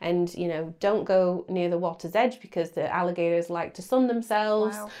and don't go near the water's edge because the alligators like to sun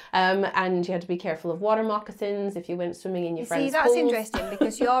themselves. Wow. And you had to be careful of water moccasins if you went swimming in your friend's See, that's pools. interesting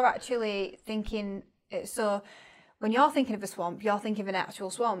because you're actually thinking so. When you're thinking of a swamp, you're thinking of an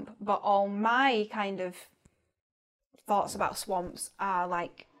actual swamp. But all my kind of thoughts about swamps are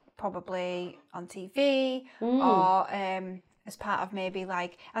like probably on TV or as part of maybe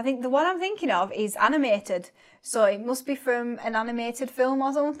like, I think the one I'm thinking of is animated. So it must be from an animated film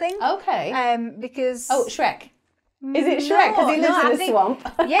or something. Okay. Because... Oh, Shrek. Is it Shrek? Because he lives in a swamp.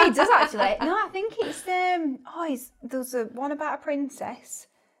 Yeah, he does actually. No, I think it's... there's one about a princess.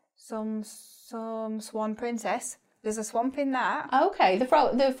 Some swan princess. There's a swamp in that. Okay,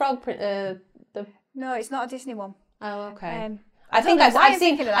 No, it's not a Disney one. Oh, okay. I think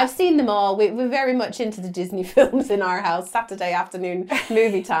I've seen them all. We're very much into the Disney films in our house. Saturday afternoon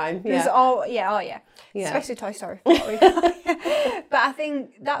movie time. Yeah. Especially Toy Story. But I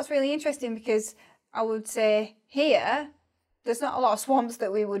think that's really interesting because I would say here there's not a lot of swamps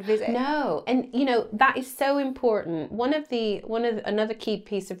that we would visit. No, and that is so important. Another key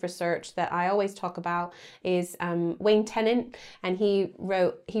piece of research that I always talk about is Wayne Tennant, and he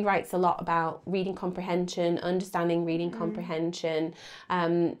writes a lot about reading comprehension, understanding reading comprehension.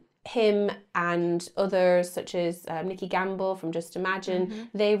 Him and others such as Nikki Gamble from Just Imagine,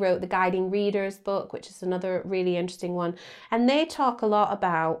 they wrote the Guiding Readers book, which is another really interesting one, and they talk a lot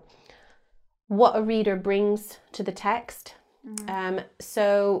about what a reader brings to the text.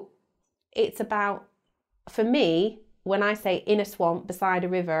 So it's about, for me, when I say in a swamp beside a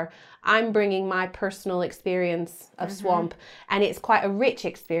river, I'm bringing my personal experience of swamp, and it's quite a rich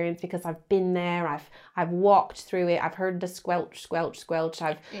experience because I've been there, I've walked through it, I've heard the squelch, squelch, squelch,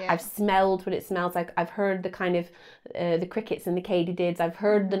 I've smelled what it smells like, I've heard the kind of the crickets and the katydids, I've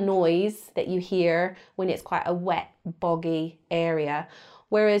heard the noise that you hear when it's quite a wet, boggy area,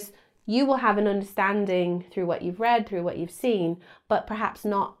 whereas you will have an understanding through what you've read, through what you've seen, but perhaps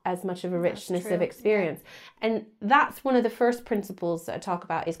not as much of a richness of experience. Yeah. And that's one of the first principles that I talk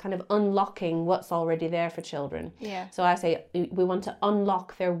about, is kind of unlocking what's already there for children. Yeah. So I say we want to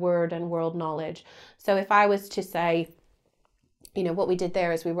unlock their word and world knowledge. So if I was to say, what we did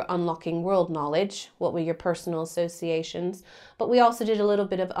there is we were unlocking world knowledge. What were your personal associations? But we also did a little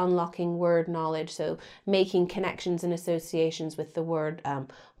bit of unlocking word knowledge. So making connections and associations with the word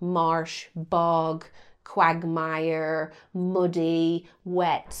marsh, bog, quagmire, muddy,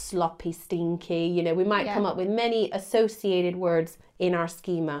 wet, sloppy, stinky. We might come up with many associated words in our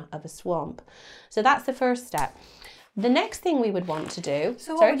schema of a swamp. So that's the first step. The next thing we would want to do...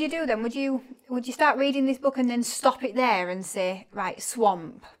 So what would you do then? Would you start reading this book and then stop it there and say, right,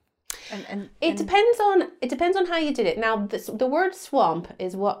 swamp? It depends on how you did it. Now, the word swamp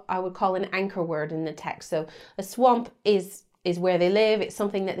is what I would call an anchor word in the text. So a swamp is where they live. It's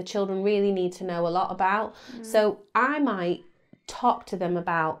something that the children really need to know a lot about. So I might talk to them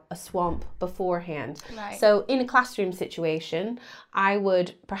about a swamp beforehand. Right. So in a classroom situation, I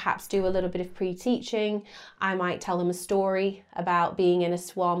would perhaps do a little bit of pre-teaching. I might tell them a story about being in a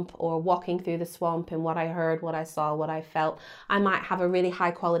swamp or walking through the swamp and what I heard, what I saw, what I felt. I might have a really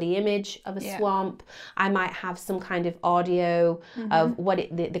high quality image of a swamp. I might have some kind of audio of what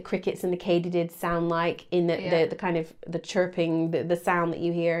the crickets and the katydids sound like in the kind of the chirping, the sound that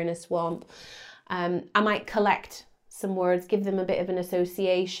you hear in a swamp. I might collect some words, give them a bit of an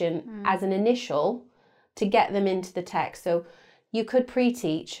association as an initial to get them into the text. So you could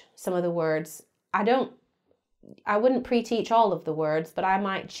pre-teach some of the words. I wouldn't pre-teach all of the words, but I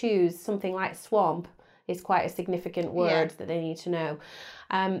might choose something like swamp is quite a significant word that they need to know.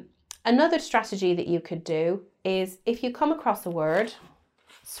 Another strategy that you could do is if you come across a word,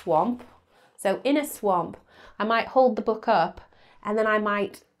 swamp. So in a swamp, I might hold the book up and then I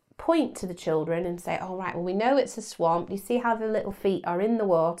might point to the children and say, all right, well, we know it's a swamp. You see how the little feet are in the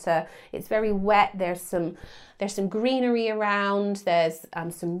water. It's very wet. There's some greenery around. There's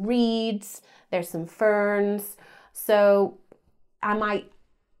some reeds. There's some ferns. So I might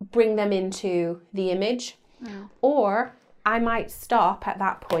bring them into the image, or I might stop at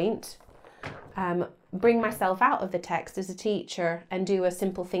that point, bring myself out of the text as a teacher and do a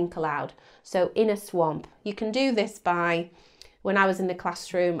simple think aloud. So in a swamp, you can do this by... When I was in the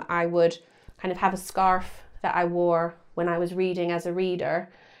classroom, I would kind of have a scarf that I wore when I was reading as a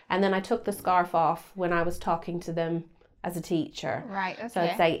reader, and then I took the scarf off when I was talking to them as a teacher. Right, okay. So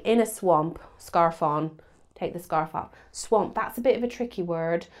I'd say in a swamp, scarf on, take the scarf off. Swamp, that's a bit of a tricky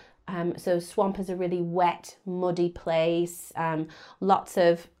word. So swamp is a really wet, muddy place, lots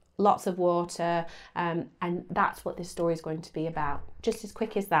of water, and that's what this story is going to be about. Just as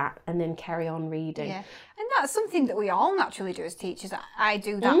quick as that, and then carry on reading. Yeah, and that's something that we all naturally do as teachers. I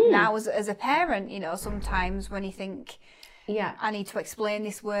do that now as a parent, you know, sometimes when you think, I need to explain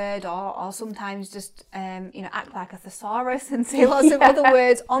this word, or sometimes just, act like a thesaurus and say lots of other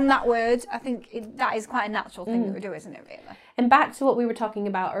words on that word. I think that is quite a natural thing that we do, isn't it, really? And back to what we were talking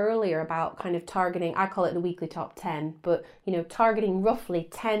about earlier about kind of targeting, I call it the weekly top 10, but, you know, targeting roughly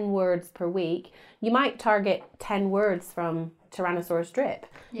 10 words per week. You might target 10 words from Tyrannosaurus drip.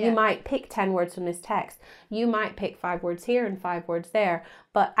 Yeah. You might pick 10 words from this text. You might pick 5 words here and 5 words there.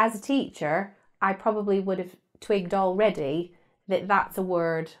 But as a teacher, I probably would have twigged already that that's a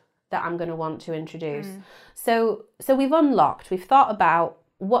word that I'm going to want to introduce. So we've we've thought about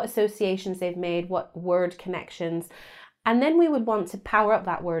what associations they've made, what word connections, and then we would want to power up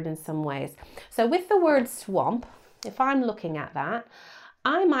that word in some ways. So with the word swamp, if I'm looking at that,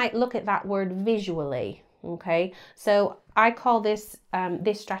 I might look at that word visually. Okay, so I call this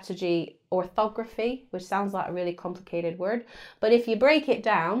strategy orthography, which sounds like a really complicated word, but if you break it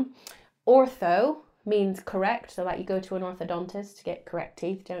down, ortho means correct, so like you go to an orthodontist to get correct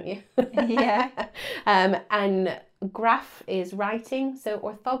teeth, don't you? Yeah. And graph is writing, so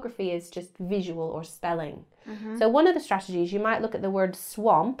orthography is just visual or spelling. So one of the strategies, you might look at the word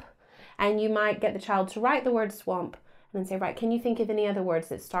swamp, and you might get the child to write the word swamp and then say, right, can you think of any other words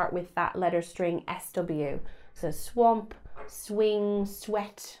that start with that letter string SW? So swamp, swing,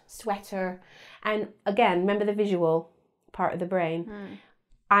 sweat, sweater. And again, remember the visual part of the brain.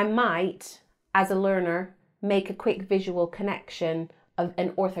 I might, as a learner, make a quick visual connection of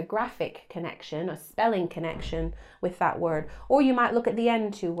an orthographic connection, a spelling connection with that word. Or you might look at the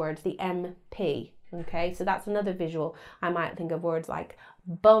end 2 words, the MP. Okay, so that's another visual. I might think of words like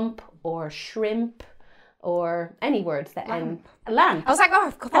bump or shrimp, or any words that end lamp. I was like, oh,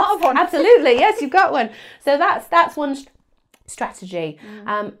 I've got one. Absolutely, yes, you've got one. So that's one strategy.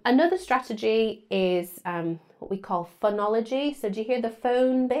 Another strategy is what we call phonology. So do you hear the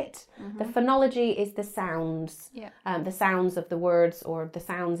phone bit? The phonology is the sounds, the sounds of the words or the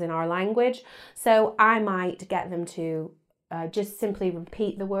sounds in our language. So I might get them to just simply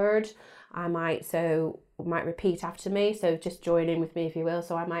repeat the word. I might repeat after me. So just join in with me if you will.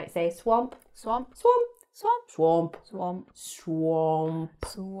 So I might say swamp, swamp, swamp. Swamp, swamp, swamp, swamp,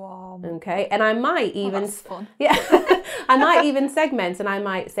 swamp. Okay, and I might even I might even segment, and I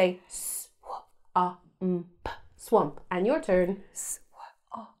might say swamp. And your turn.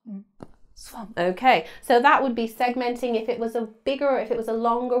 Swamp. Okay, so that would be segmenting. If it was a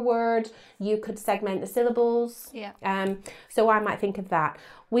longer word, you could segment the syllables. So I might think of that.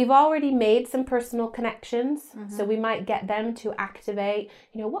 We've already made some personal connections, so we might get them to activate,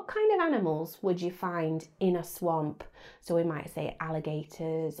 what kind of animals would you find in a swamp? So we might say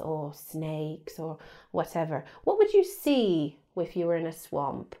alligators or snakes or whatever. What would you see if you were in a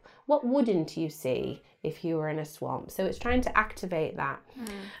swamp? What wouldn't you see if you were in a swamp? So it's trying to activate that.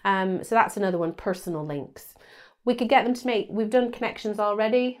 So that's another one, personal links. We could get them to make, we've done connections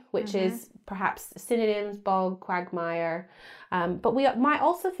already, which is perhaps synonyms, bog, quagmire. But we might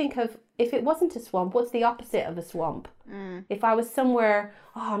also think of, if it wasn't a swamp, what's the opposite of a swamp? If I was somewhere,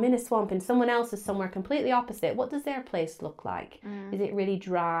 I'm in a swamp and someone else is somewhere completely opposite, what does their place look like? Is it really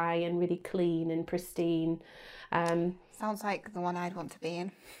dry and really clean and pristine? Sounds like the one I'd want to be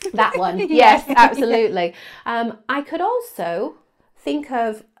in. That one, yes, absolutely. I could also think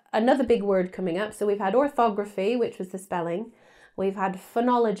of another big word coming up. So we've had orthography, which was the spelling. We've had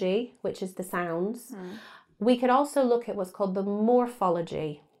phonology, which is the sounds. We could also look at what's called the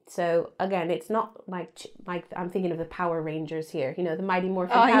morphology. So again, it's not like I'm thinking of the Power Rangers here, the Mighty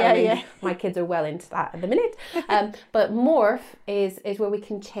Morphin Power Rangers. My kids are well into that at the minute. But morph is where we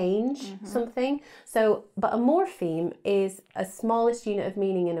can change something. So, but a morpheme is a smallest unit of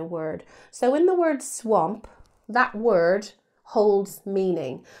meaning in a word. So in the word swamp, that word holds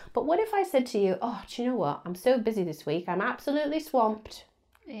meaning. But what if I said to you, do you know what? I'm so busy this week. I'm absolutely swamped.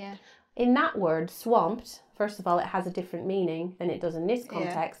 Yeah. In that word, swamped, first of all, it has a different meaning than it does in this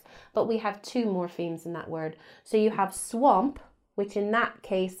context, but we have 2 morphemes in that word. So you have swamp, which in that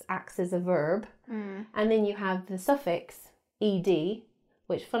case acts as a verb, and then you have the suffix ed,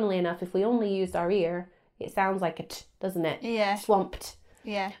 which funnily enough, if we only used our ear, it sounds like a t, doesn't it? Yeah. Swamped.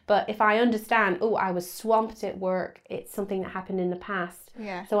 Yeah. But if I understand, oh, I was swamped at work, it's something that happened in the past.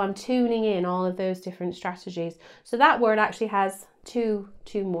 Yeah. So I'm tuning in all of those different strategies. So that word actually has two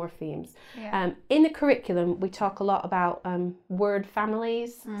morphemes. Yeah. In the curriculum, we talk a lot about word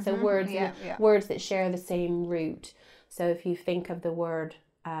families. So words that share the same root. So if you think of the word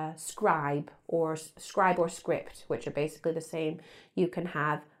scribe or script, which are basically the same, you can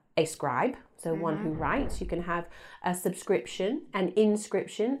have a scribe, so one who writes. You can have a subscription, an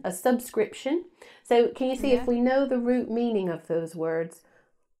inscription, a subscription. So can you see, if we know the root meaning of those words,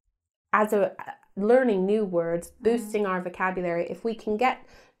 as a learning new words, boosting our vocabulary, if we can get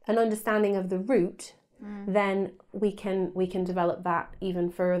an understanding of the root, then we can develop that even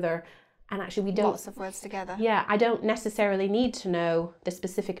further. And actually we don't... Lots of words together. Yeah, I don't necessarily need to know the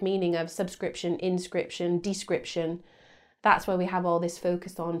specific meaning of subscription, inscription, description. That's why we have all this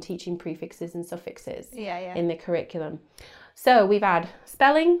focus on teaching prefixes and suffixes in the curriculum. So we've had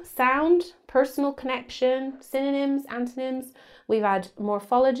spelling, sound, personal connection, synonyms, antonyms. We've had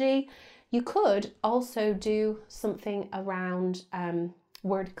morphology. You could also do something around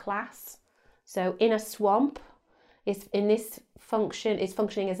word class. So in a swamp, is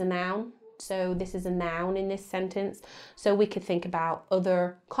functioning as a noun. So this is a noun in this sentence. So we could think about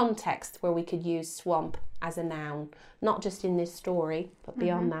other contexts where we could use swamp as a noun, not just in this story, but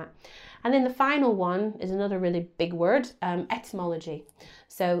beyond that. And then the final one is another really big word, etymology.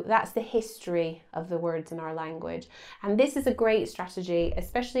 So that's the history of the words in our language. And this is a great strategy,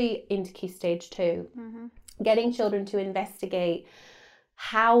 especially into Key Stage 2, getting children to investigate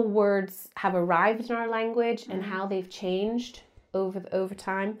how words have arrived in our language and how they've changed over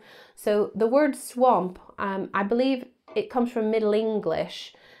time. So the word swamp, I believe it comes from Middle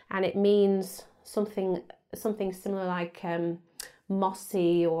English, and it means something similar like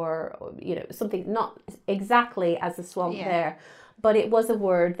mossy, or something not exactly as a swamp there, but it was a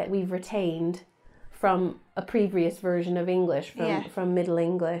word that we've retained from a previous version of English, from Middle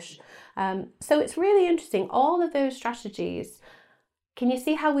English. So it's really interesting, all of those strategies. Can you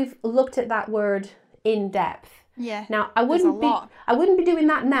see how we've looked at that word in depth? Yeah. Now, I wouldn't be doing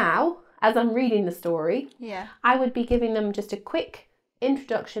that now as I'm reading the story. Yeah. I would be giving them just a quick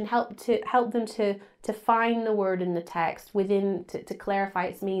introduction, help them to find the word in the text to clarify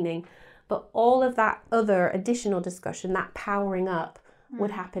its meaning. But all of that other additional discussion, that powering up,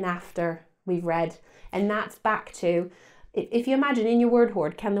 would happen after we've read. And that's back to, if you imagine in your word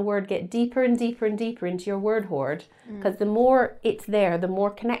hoard, can the word get deeper and deeper and deeper into your word hoard? Because the more it's there, the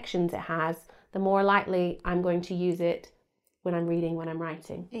more connections it has, the more likely I'm going to use it when I'm reading, when I'm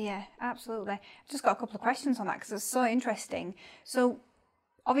writing. Yeah, absolutely. I've just got a couple of questions on that because it's so interesting. So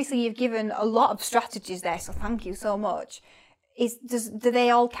obviously you've given a lot of strategies there, so thank you so much. Do they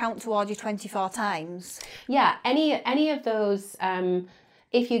all count toward your 24 times? Yeah, any of those,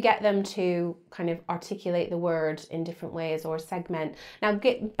 if you get them to kind of articulate the word in different ways or segment. Now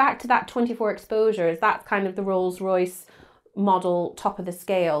get back to that 24 exposures, that's kind of the Rolls-Royce model, top of the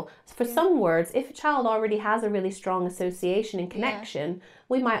scale. For some words, if a child already has a really strong association and connection,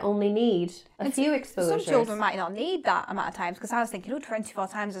 we might only need a few exposures. Some children might not need that amount of times, because I was thinking, 24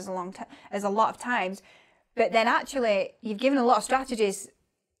 times is a lot of times, but then actually you've given a lot of strategies,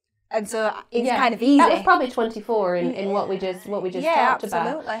 and so it's kind of easy. That was probably 24 in what we just talked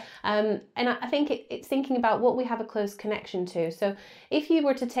absolutely. about. And I think it's thinking about what we have a close connection to. So if you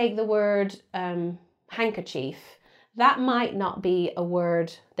were to take the word handkerchief, that might not be a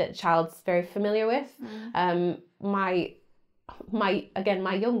word that a child's very familiar with. My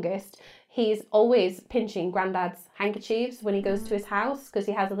youngest, he's always pinching Grandad's handkerchiefs when he goes to his house, because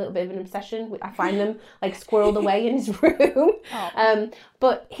he has a little bit of an obsession. I find them like squirreled away in his room.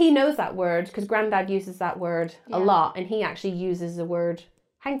 But he knows that word because Grandad uses that word a lot, and he actually uses the word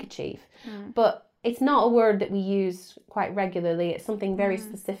handkerchief. But it's not a word that we use quite regularly. It's something very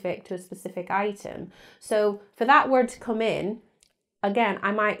specific to a specific item. So for that word to come in, again,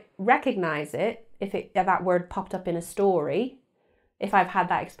 I might recognise it if that word popped up in a story, if I've had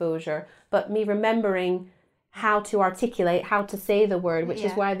that exposure. But me remembering how to articulate, how to say the word, which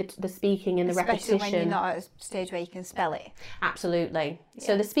is why the speaking and the repetition. Especially when you're not at a stage where you can spell it. Absolutely. Yeah.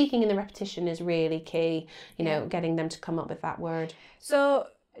 So the speaking and the repetition is really key, getting them to come up with that word. So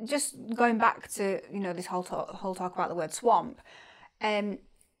just going back to this whole talk about the word swamp,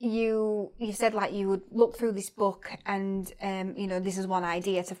 you said like you would look through this book and this is one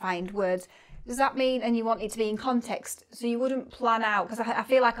idea to find words. Does that mean, and you want it to be in context, so you wouldn't plan out, because I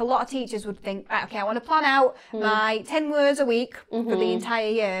feel like a lot of teachers would think, right, okay, I want to plan out my 10 words a week for the entire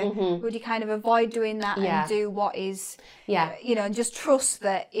year. Would you kind of avoid doing that and do what is, and just trust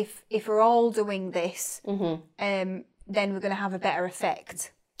that if we're all doing this, then we're going to have a better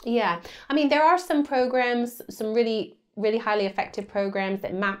effect. Yeah. I mean, there are some programs, some really highly effective programs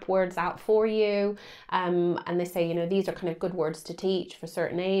that map words out for you. And they say, you know, these are kind of good words to teach for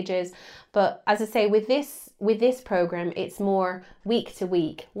certain ages. But as I say, with this program, it's more week to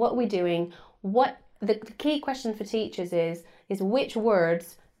week. What are we doing? What the key question for teachers is which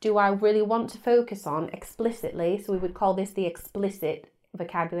words do I really want to focus on explicitly? So we would call this the explicit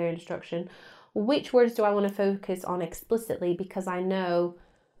vocabulary instruction. Which words do I want to focus on explicitly because I know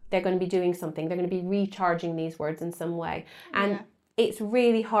they're going to be doing something. They're going to be recharging these words in some way. And it's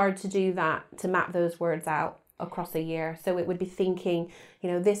really hard to do that, to map those words out across a year. So it would be thinking, you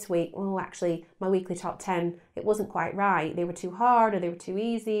know, this week, oh, actually, my weekly top 10, it wasn't quite right. They were too hard or they were too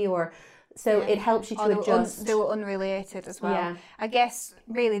easy, or... So it helps you to adjust. They were unrelated as well. Yeah. I guess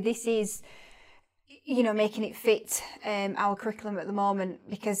really this is, you know, making it fit our curriculum at the moment,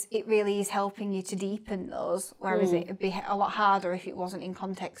 because it really is helping you to deepen those, whereas it would be a lot harder if it wasn't in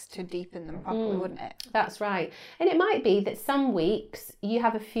context to deepen them properly, wouldn't it? That's right. And it might be that some weeks you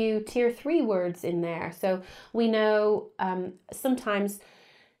have a few tier 3 words in there. So we know sometimes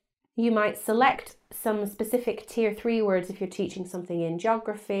you might select some specific tier 3 words if you're teaching something in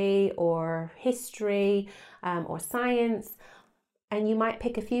geography or history or science. And you might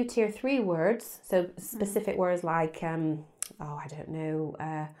pick a few tier 3 words, so specific words like, something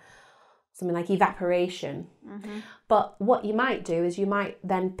like evaporation. But what you might do is you might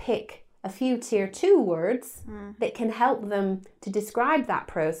then pick a few tier 2 words that can help them to describe that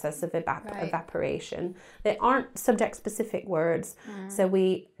process of evaporation that aren't subject specific words. So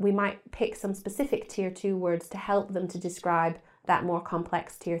we might pick some specific tier 2 words to help them to describe that more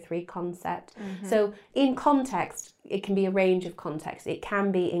complex tier 3 concept. So in context, it can be a range of context. It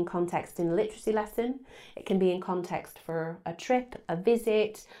can be in context in a literacy lesson. It can be in context for a trip, a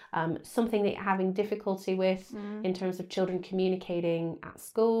visit, something that you're having difficulty with in terms of children communicating at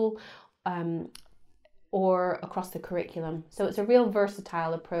school, or across the curriculum. So it's a real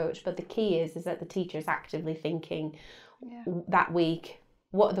versatile approach, but the key is that the teacher's actively thinking that week,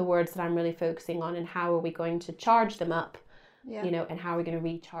 what are the words that I'm really focusing on and how are we going to charge them up? You know, and how are we going to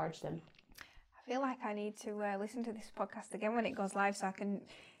recharge them? I feel like I need to listen to this podcast again when it goes live so I can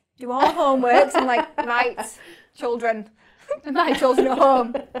do all the homeworks and like, right, children, my children at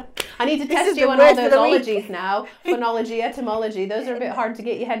home. I need to test you on all those ologies now. Phonology, etymology, those are a bit hard to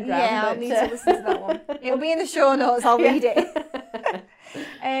get your head around. Yeah, I'll need to listen to that one. It'll be in the show notes, I'll read it.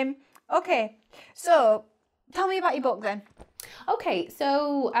 Okay, so tell me about your book then. Okay,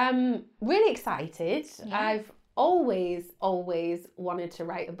 so really excited. I've always wanted to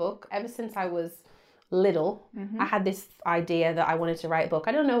write a book ever since I was little. I had this idea that I wanted to write a book.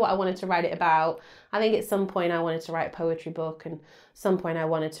 I don't know what I wanted to write it about. I think at some point I wanted to write a poetry book, and some point I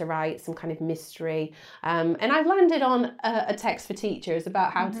wanted to write some kind of mystery. And I've landed on a text for teachers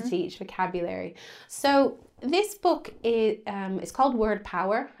about how to teach vocabulary. So this book is it's called Word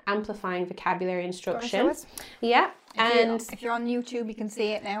Power: Amplifying Vocabulary Instruction. Yeah. And if you're on YouTube, you can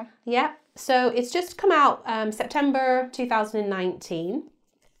see it now. Yeah. So it's just come out September 2019.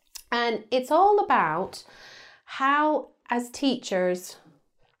 And it's all about how, as teachers,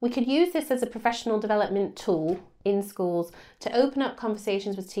 we could use this as a professional development tool in schools to open up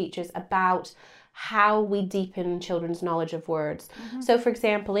conversations with teachers about how we deepen children's knowledge of words. So, for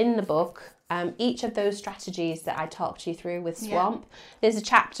example, in the book, each of those strategies that I talked you through with SWAMP, there's a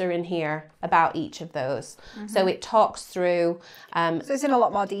chapter in here about each of those. So it talks through... so it's in a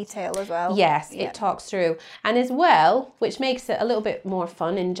lot more detail as well. Yes, it talks through. And as well, which makes it a little bit more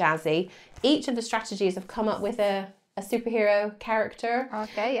fun and jazzy, each of the strategies have come up with a superhero character.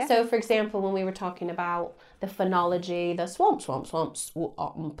 Okay, yeah. So, for example, when we were talking about the phonology, the swamp,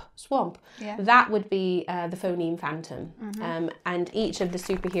 that would be the phoneme phantom. And each of the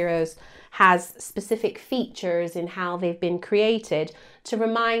superheroes has specific features in how they've been created to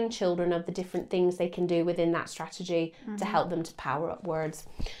remind children of the different things they can do within that strategy to help them to power up words.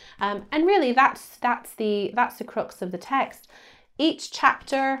 And really, that's the crux of the text. Each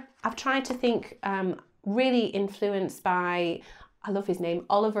chapter, I've tried to think really influenced by, I love his name,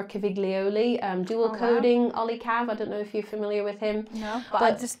 Oliver Caviglioli, dual coding Ollie Cav. I don't know if you're familiar with him. No, but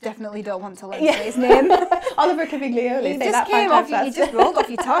I just definitely don't want to learn his name. Oliver Caviglioli. He just rolled off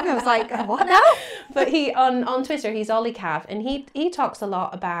your tongue. I was like, what now? But he on Twitter, he's Ollie Cav, and he talks a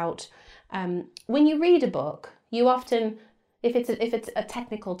lot about when you read a book, you often, if it's a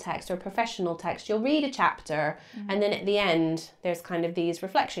technical text or a professional text, you'll read a chapter and then at the end there's kind of these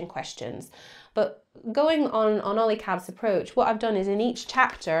reflection questions. But going on Ollie Cav's approach, what I've done is in each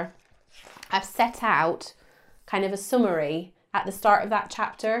chapter I've set out kind of a summary at the start of that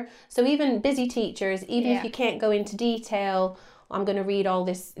chapter. So even busy teachers, even if you can't go into detail, I'm going to read all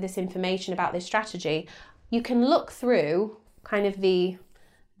this information about this strategy, you can look through kind of the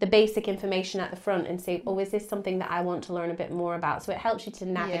basic information at the front and say, oh, is this something that I want to learn a bit more about? So it helps you to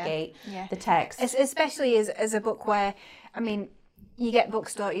navigate the text. Especially as a book where, I mean, you get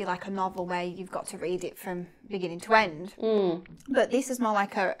books, don't you, like a novel where you've got to read it from beginning to end. But this is more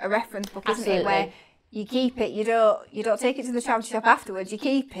like a reference book, isn't it? Where you keep it, you don't take it to the charity shop afterwards. You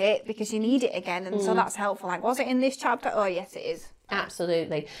keep it because you need it again, and so that's helpful. Like, was it in this chapter? Oh, yes, it is.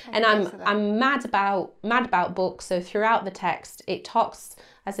 Absolutely. And I'm mad about books. So throughout the text, it talks,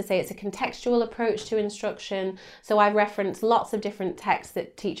 as I say, it's a contextual approach to instruction. So I reference lots of different texts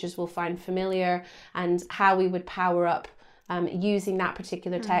that teachers will find familiar and how we would power up using that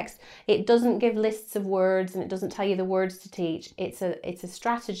particular text. It doesn't give lists of words and it doesn't tell you the words to teach. It's a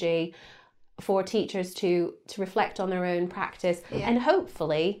strategy for teachers to reflect on their own practice, and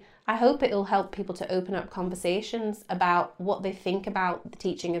hopefully I hope it'll help people to open up conversations about what they think about the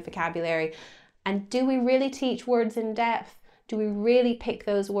teaching of vocabulary. And do we really teach words in depth? Do we really pick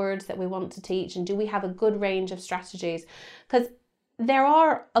those words that we want to teach? And do we have a good range of strategies? Because there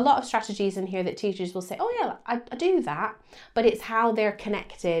are a lot of strategies in here that teachers will say, oh yeah, I do that. But it's how they're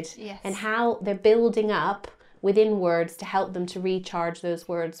connected and how they're building up within words to help them to recharge those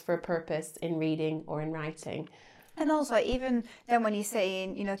words for a purpose in reading or in writing. And also, even then when you're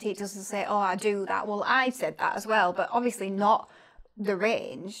saying, teachers will say, oh, I do that. Well, I said that as well, but obviously not the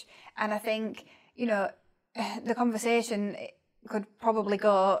range. And I think, the conversation could probably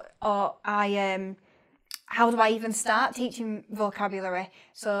go, how do I even start teaching vocabulary?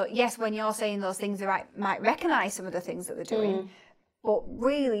 So yes, when you're saying those things, they might recognise some of the things that they're doing. But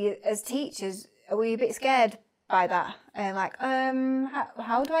really, as teachers, are we a bit scared by that?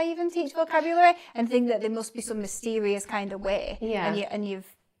 How do I even teach vocabulary? And think that there must be some mysterious kind of way. Yeah. And you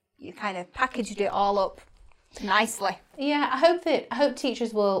kind of packaged it all up nicely. Yeah, I hope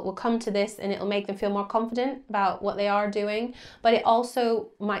teachers will come to this and it'll make them feel more confident about what they are doing, but it also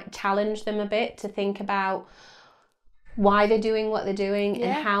might challenge them a bit to think about why they're doing what they're doing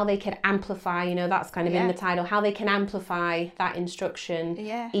and how they can amplify, that's kind of in the title, how they can amplify that instruction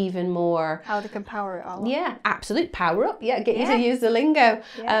even more. How they can power it all up. Yeah, absolute power up. Yeah, get you to use the lingo.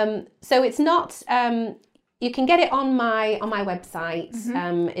 Yeah. So it's not... you can get it on my website,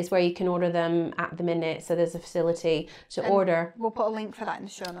 is where you can order them at the minute. So there's a facility to order. We'll put a link for that in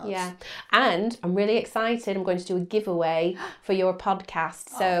the show notes. Yeah. And I'm really excited. I'm going to do a giveaway for your podcast.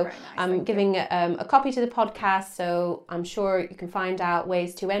 So I'm giving a copy to the podcast. So I'm sure you can find out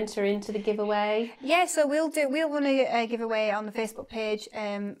ways to enter into the giveaway. Yeah, so we'll run a giveaway on the Facebook page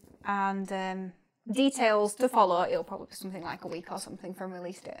and details to follow. It'll probably be something like a week or something from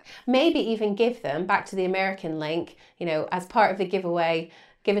release date. Maybe even give them, back to the American link, as part of the giveaway,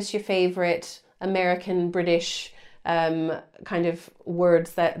 give us your favourite American, British kind of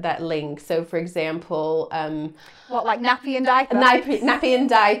words that link. So for example, like nappy and diaper? Nappy and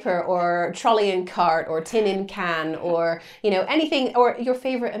diaper, or trolley and cart, or tin in can, or anything, or your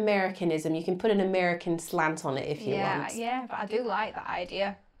favourite Americanism. You can put an American slant on it if you want. Yeah, but I do like that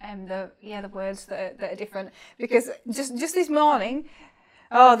idea. The words that are different, because just this morning,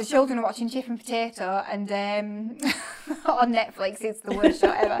 the children are watching Chip and Potato, and on Netflix, it's the worst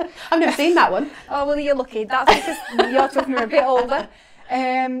show ever. I've never seen that one. Oh well, you're lucky. That's because your children are a bit older.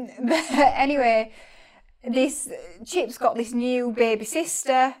 But anyway, Chip's got this new baby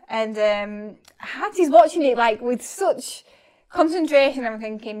sister, and Hattie's watching it with such concentration. I'm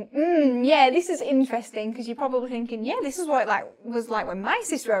thinking, this is interesting, because you're probably thinking, this is what it was like when my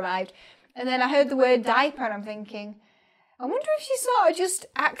sister arrived. And then I heard the word diaper, and I'm thinking, I wonder if she sort of just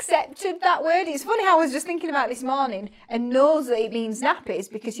accepted that word. It's funny how I was just thinking about this morning and knows that it means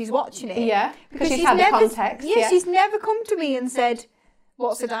nappies because she's watching it. Yeah, because she's had the context. Yeah, she's never come to me and said,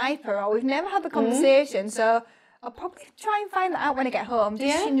 what's a diaper? Or we've never had the conversation. So I'll probably try and find that out when I get home.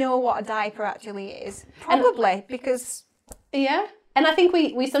 Does she know what a diaper actually is? Probably, because... Yeah, and I think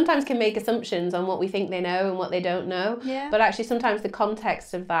we sometimes can make assumptions on what we think they know and what they don't know. Yeah. But actually, sometimes the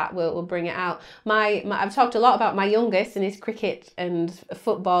context of that will bring it out. I've talked a lot about my youngest and his cricket and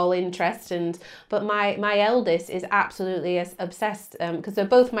football interest, but my eldest is absolutely obsessed, because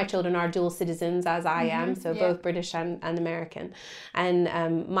both my children are dual citizens as I am, so both British and American,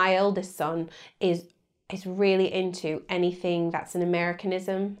 and my eldest son is really into anything that's an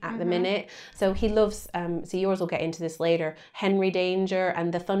Americanism at the minute. So he loves, so yours will get into this later, Henry Danger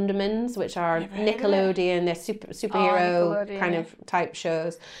and the Thundermans, which are Nickelodeon, they're superhero kind of type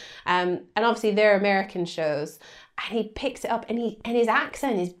shows. And obviously they're American shows. And he picks it up, and his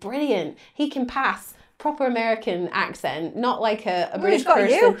accent is brilliant. He can pass proper American accent, not like a British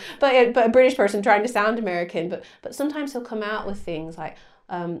person, but a British person trying to sound American. But sometimes he'll come out with things like,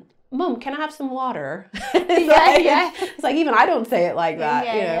 Mum, can I have some water? It's like, even I don't say it like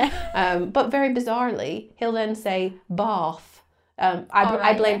that, but very bizarrely, he'll then say bath.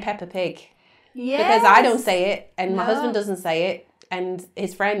 I blame Peppa Pig. Because I don't say it, and my husband doesn't say it, and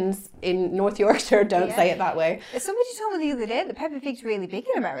his friends in North Yorkshire don't say it that way. Somebody told me the other day that Peppa Pig's really big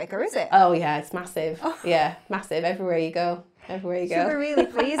in America, is it? Oh yeah, it's massive. Oh. Yeah, massive everywhere you go. So we're really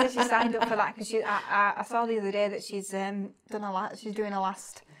pleased that she signed up for that, because I saw the other day that she's done she's doing a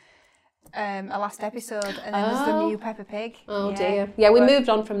last episode, and then there's the new Peppa Pig. Oh dear. Yeah, we moved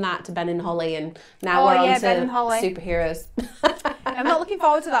on from that to Ben and Holly, and now we're on to superheroes. I'm not looking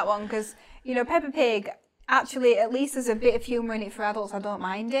forward to that one, because, you know, Peppa Pig, actually, at least there's a bit of humour in it for adults. I don't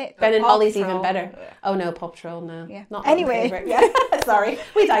mind it. Ben and Holly's even better. Oh no, Paw Patrol, no. Yeah. Not anyway, sorry,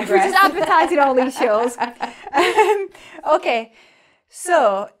 we digress. We're just advertising all these shows. Okay,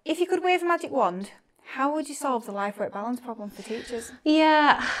 so if you could wave a magic wand, how would you solve the life-work balance problem for teachers?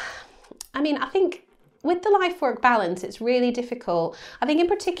 Yeah, I mean, I think with the life-work balance, it's really difficult. I think in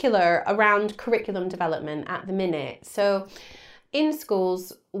particular around curriculum development at the minute. So in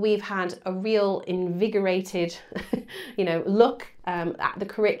schools, we've had a real invigorated, look at the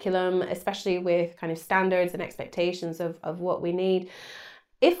curriculum, especially with kind of standards and expectations of what we need.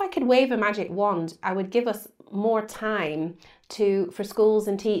 If I could wave a magic wand, I would give us more time for schools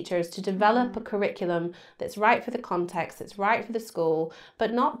and teachers to develop a curriculum that's right for the context, that's right for the school,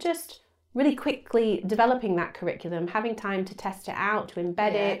 but not just really quickly developing that curriculum, having time to test it out, to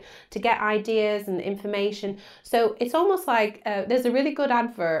embed it, to get ideas and information. So it's almost like there's a really good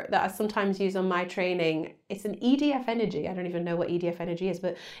advert that I sometimes use on my training. It's an EDF Energy. I don't even know what EDF Energy is,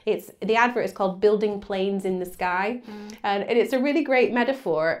 but the advert is called Building Planes in the Sky. And it's a really great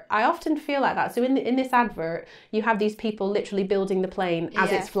metaphor. I often feel like that. So in this advert, you have these people literally building the plane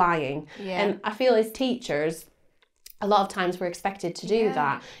as it's flying. And I feel as teachers, a lot of times we're expected to do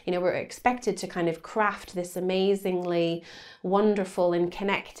that. We're expected to kind of craft this amazingly wonderful and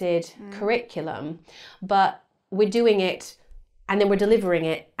connected curriculum, but we're doing it and then we're delivering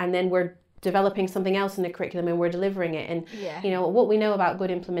it, and then we're developing something else in the curriculum and we're delivering it. And what we know about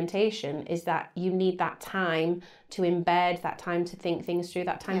good implementation is that you need that time to embed, that time to think things through,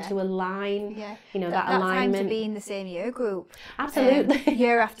 that time to align, that alignment. Time to be in the same year group. Absolutely.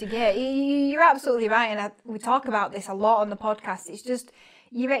 Year after year. You're absolutely right. And we talk about this a lot on the podcast. It's just,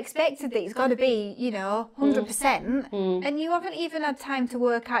 you're expected that it's got to be, 100%, and you haven't even had time to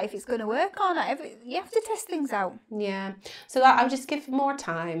work out if it's going to work or not. You have to test things out. Yeah. So I would just give more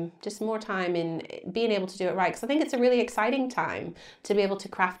time in being able to do it right, because I think it's a really exciting time to be able to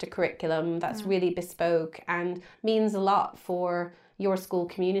craft a curriculum that's really bespoke and means a lot for your school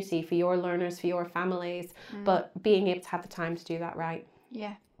community, for your learners, for your families, but being able to have the time to do that right.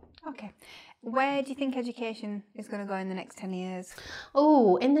 Yeah. Okay. Where do you think education is going to go in the next 10 years?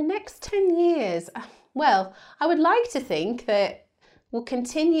 Oh, in the next 10 years? Well, I would like to think that we'll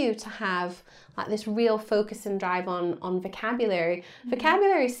continue to have like this real focus and drive on vocabulary.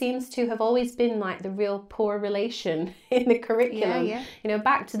 Vocabulary seems to have always been like the real poor relation in the curriculum.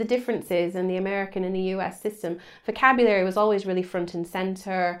 Back to the differences in the American and the US system. Vocabulary was always really front and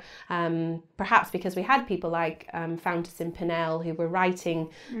center, perhaps because we had people like Fountas and Pinnell who were writing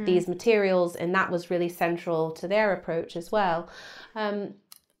these materials, and that was really central to their approach as well.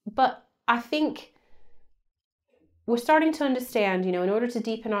 But I think we're starting to understand, in order to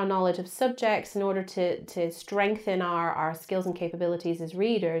deepen our knowledge of subjects, in order to strengthen our skills and capabilities as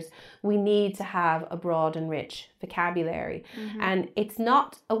readers, we need to have a broad and rich vocabulary. And it's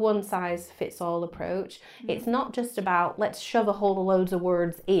not a one-size-fits-all approach. It's not just about, let's shove a whole loads of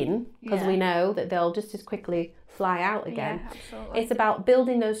words in, because we know that they'll just as quickly fly out again. It's about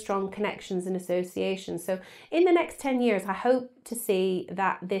building those strong connections and associations. So in the next 10 years, I hope to see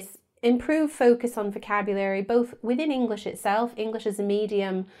that this improved focus on vocabulary, both within English itself, English as a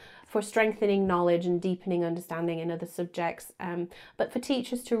medium for strengthening knowledge and deepening understanding in other subjects, but for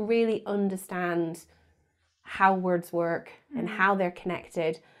teachers to really understand how words work and how they're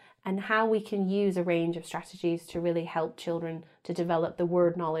connected, and how we can use a range of strategies to really help children to develop the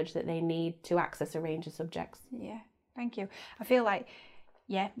word knowledge that they need to access a range of subjects. Yeah, thank you. I feel like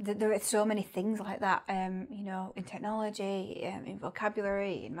there are so many things like that, in technology, in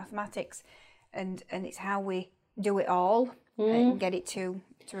vocabulary, in mathematics, and it's how we do it all and get it to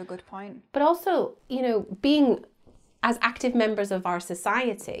a good point. But also, being as active members of our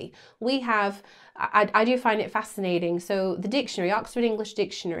society, we have, I do find it fascinating. So the dictionary, Oxford English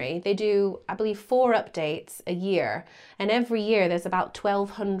Dictionary, they do, I believe, 4 updates a year. And every year there's about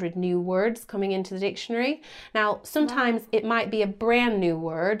 1,200 new words coming into the dictionary. Now, sometimes it might be a brand new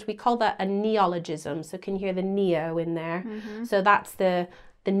word. We call that a neologism. So can you hear the neo in there? So that's the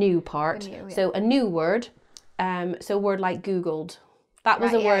new part. So a new word. So a word like Googled. That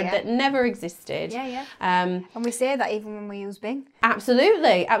was a word that never existed. And we say that even when we use Bing.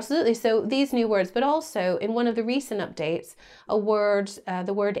 Absolutely, absolutely. So these new words, but also in one of the recent updates,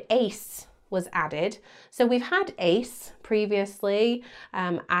 the word ace was added. So we've had ace previously,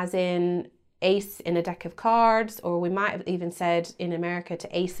 as in ace in a deck of cards, or we might have even said in America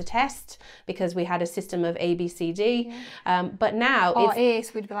to ace a test because we had a system of A, B, C, D. But now it's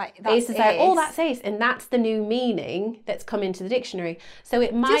ace, we'd be like, that's ace is like, oh, that's ace, and that's the new meaning that's come into the dictionary. So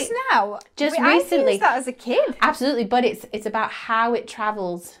it might just recently. I used that as a kid. Absolutely, but it's about how it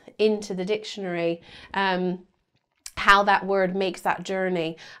travels into the dictionary. How that word makes that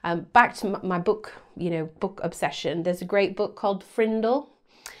journey. Back to my book, book obsession. There's a great book called Frindle.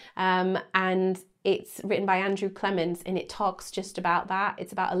 And it's written by Andrew Clements, and it talks just about that.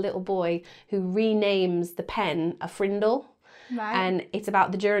 It's about a little boy who renames the pen a Frindle. And it's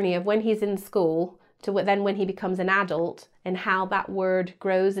about the journey of when he's in school to then when he becomes an adult, and how that word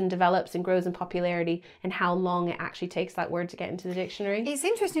grows and develops and grows in popularity, and how long it actually takes that word to get into the dictionary. It's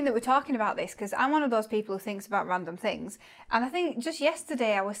interesting that we're talking about this, because I'm one of those people who thinks about random things. And I think just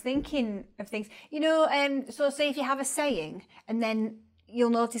yesterday I was thinking of things, so say if you have a saying and then you'll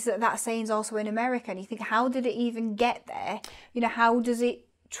notice that saying's also in America, and you think, how did it even get there? How does it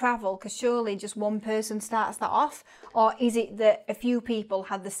travel? Because surely just one person starts that off, or is it that a few people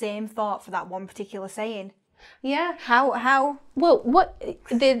had the same thought for that one particular saying? Yeah. How? Well, what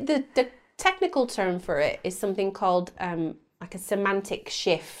the technical term for it is something called like a semantic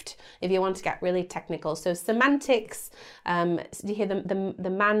shift, if you want to get really technical. So semantics, you hear the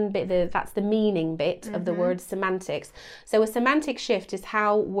man bit, that's the meaning bit of the word semantics. So a semantic shift is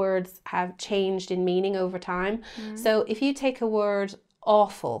how words have changed in meaning over time. So if you take a word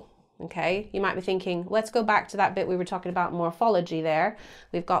awful, okay, you might be thinking, let's go back to that bit we were talking about morphology there.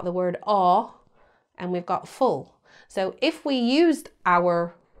 We've got the word awe and we've got full. So if we used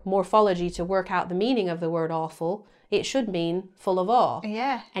our morphology to work out the meaning of the word awful, it should mean full of awe.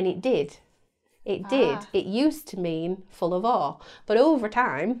 Yeah. And it did. It did. It used to mean full of awe. But over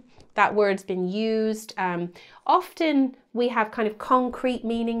time, that word's been used. Often we have kind of concrete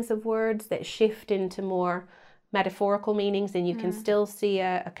meanings of words that shift into more metaphorical meanings, and you can still see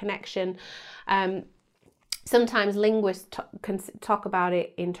a connection. Sometimes linguists can talk about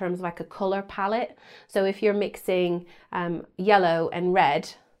it in terms of like a colour palette. So if you're mixing yellow and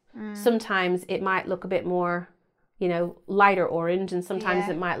red, sometimes it might look a bit more lighter orange, and sometimes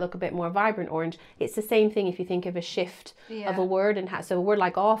it might look a bit more vibrant orange. It's the same thing if you think of a shift of a word, and so a word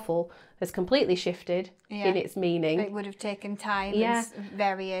like awful has completely shifted in its meaning. It would have taken time and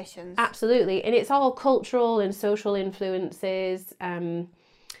variations. Absolutely, and it's all cultural and social influences, how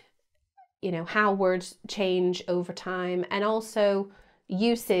words change over time, and also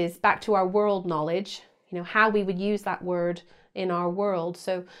uses back to our world knowledge, how we would use that word in our world.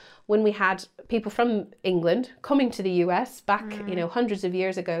 So when we had people from England coming to the US back, hundreds of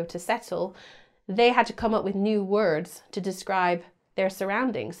years ago to settle, they had to come up with new words to describe their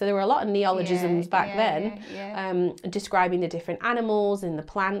surroundings. So there were a lot of neologisms back then, describing the different animals and the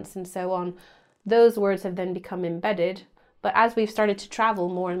plants and so on. Those words have then become embedded. But as we've started to travel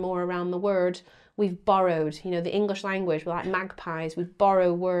more and more around the world, we've borrowed, the English language, we're like magpies, we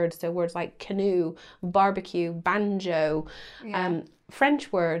borrow words. So words like canoe, barbecue, banjo,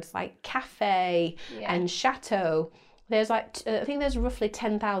 French words like cafe and chateau. There's I think there's roughly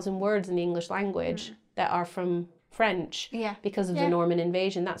 10,000 words in the English language that are from French because of the Norman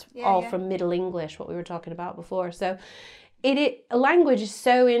invasion. That's all from Middle English, what we were talking about before. So language is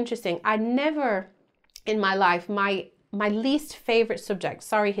so interesting. I never in my life, my least favorite subject,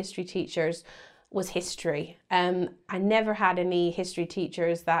 sorry history teachers, was history. I never had any history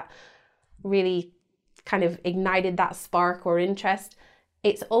teachers that really kind of ignited that spark or interest.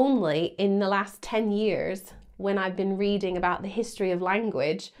 It's only in the last 10 years when I've been reading about the history of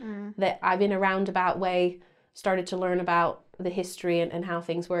language that I've in a roundabout way started to learn about the history and how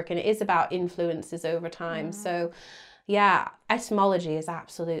things work. And it is about influences over time. So etymology is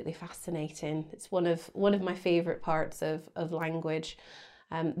absolutely fascinating. It's one of my favorite parts of language.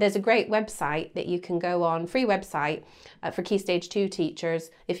 There's a great website that you can go on, free website for Key Stage 2 teachers.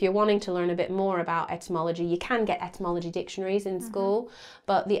 If you're wanting to learn a bit more about etymology, you can get etymology dictionaries in school,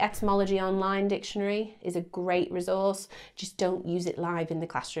 but the Etymology Online Dictionary is a great resource. Just don't use it live in the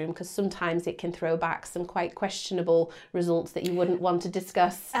classroom, because sometimes it can throw back some quite questionable results that you wouldn't want to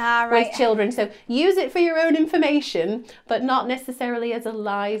discuss with children. So use it for your own information, but not necessarily as a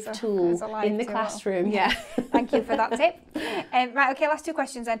live tool in the classroom. Yeah. Thank you for that tip. Right, okay, last two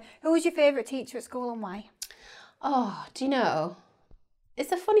questions then. Who was your favourite teacher at school and why? Oh, do you know,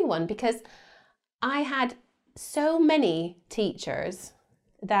 it's a funny one, because I had so many teachers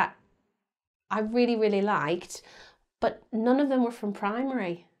that I really, really liked, but none of them were from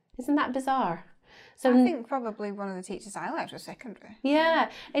primary. Isn't that bizarre? So I think probably one of the teachers I liked was secondary.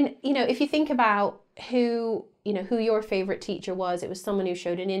 Yeah, and if you think about who your favourite teacher was, it was someone who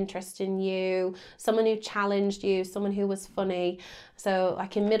showed an interest in you, someone who challenged you, someone who was funny. So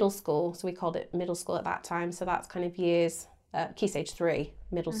like in middle school, so we called it middle school at that time, so that's kind of years, Key Stage 3,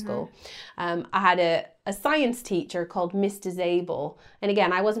 middle school. I had a science teacher called Mr. Zabel, and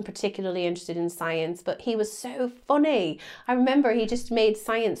again, I wasn't particularly interested in science, but he was so funny. I remember he just made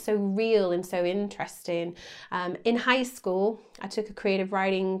science so real and so interesting. In high school, I took a creative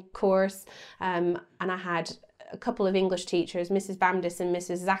writing course, and I had a couple of English teachers, Mrs. Bamdis and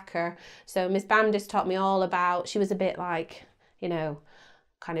Mrs. Zacher. So Miss Bamdis taught me all about, she was a bit like,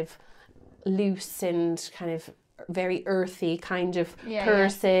 kind of loose and kind of very earthy kind of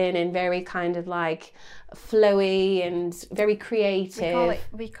person, and very kind of like flowy and very creative.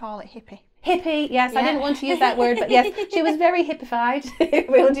 We call it hippie. Hippie, yes, I didn't want to use that word, but yes, she was very hippified.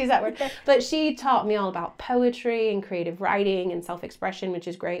 We won't use that word. But she taught me all about poetry and creative writing and self-expression, which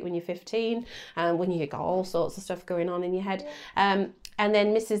is great when you're 15, when you got all sorts of stuff going on in your head. And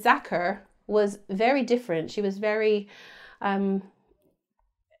then Mrs. Zacher was very different. She was very...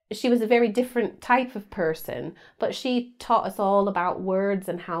 she was a very different type of person, but she taught us all about words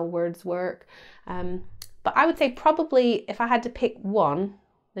and how words work. But I would say probably if I had to pick one,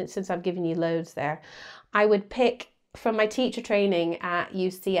 since I've given you loads there, I would pick from my teacher training at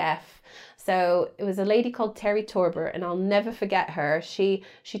UCF. So it was a lady called Terry Torbert, and I'll never forget her. She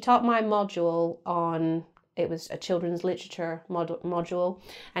taught my module on, it was a children's literature module,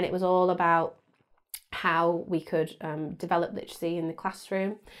 and it was all about how we could develop literacy in the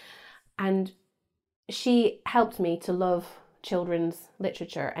classroom. And she helped me to love children's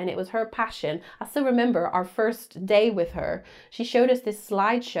literature, and it was her passion. I still remember our first day with her. She showed us this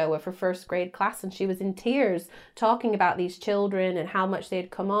slideshow of her first grade class, and she was in tears talking about these children and how much they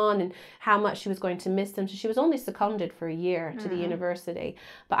had come on and how much she was going to miss them. So she was only seconded for a year to the university.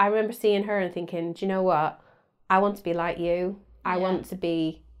 But I remember seeing her and thinking, do you know what? I want to be like you. I want to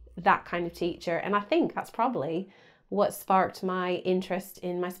be that kind of teacher. And I think that's probably what sparked my interest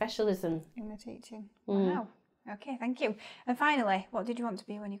in my specialism. In the teaching. Wow. Okay, thank you. And finally, what did you want to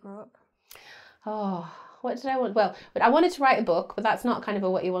be when you grew up? Oh, what did I want? Well, I wanted to write a book, but that's not kind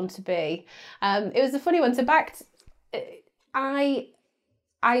of what you want to be. It was a funny one. So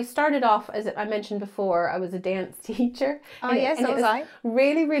I started off, as I mentioned before, I was a dance teacher. Oh, yes, so was I.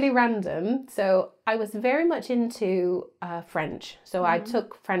 Really, really random. So I was very much into French. So I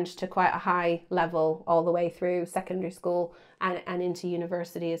took French to quite a high level all the way through secondary school and into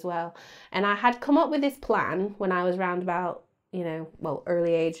university as well. And I had come up with this plan when I was around about,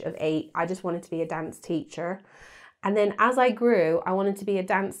 early age of 8. I just wanted to be a dance teacher. And then as I grew, I wanted to be a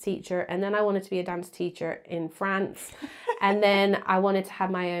dance teacher, and then I wanted to be a dance teacher in France. And then I wanted to have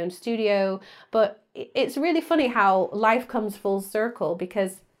my own studio. But it's really funny how life comes full circle,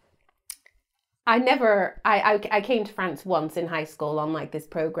 because I came to France once in high school on like this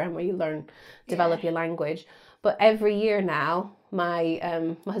program where you develop your language. But every year now, my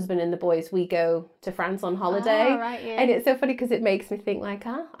husband and the boys, we go to France on holiday. Oh, right, yeah. And it's so funny because it makes me think like,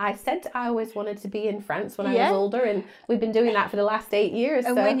 I said I always wanted to be in France when I was older, and we've been doing that for the last 8 years.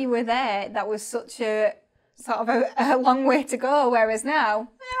 And when you were there, that was such a sort of a long way to go, whereas now...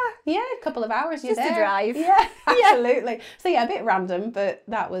 Yeah, a couple of hours you're just there. A drive. Yeah, absolutely. So yeah, a bit random, but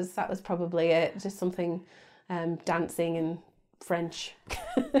that was probably it. Just something dancing and French.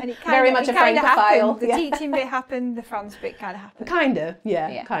 And it very much a Francophile. The teaching bit happened, the France bit kind of happened. Kind of,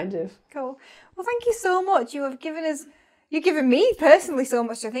 yeah, kind of. Cool. Well, thank you so much. You've given me personally so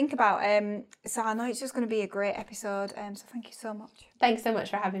much to think about. So I know it's just going to be a great episode. So thank you so much. Thanks so much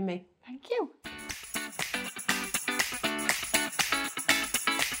for having me. Thank you.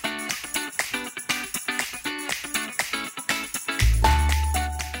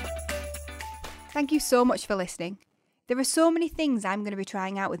 Thank you so much for listening. There are so many things I'm going to be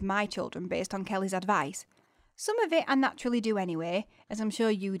trying out with my children based on Kelly's advice. Some of it I naturally do anyway, as I'm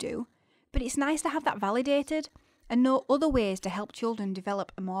sure you do, but it's nice to have that validated and know other ways to help children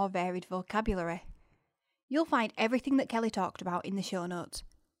develop a more varied vocabulary. You'll find everything that Kelly talked about in the show notes.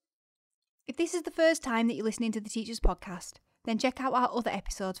 If this is the first time that you're listening to the Teachers Podcast, then check out our other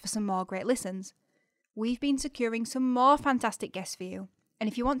episodes for some more great listens. We've been securing some more fantastic guests for you, and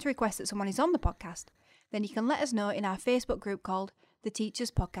if you want to request that someone is on the podcast, then you can let us know in our Facebook group called The Teachers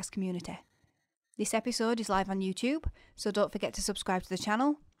Podcast Community. This episode is live on YouTube, so don't forget to subscribe to the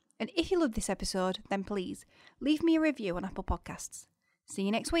channel. And if you love this episode, then please leave me a review on Apple Podcasts. See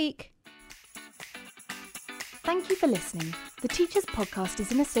you next week. Thank you for listening. The Teachers Podcast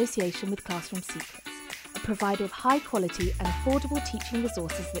is in association with Classroom Secrets, a provider of high quality and affordable teaching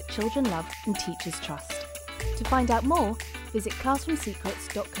resources that children love and teachers trust. To find out more, visit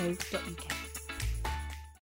classroomsecrets.co.uk.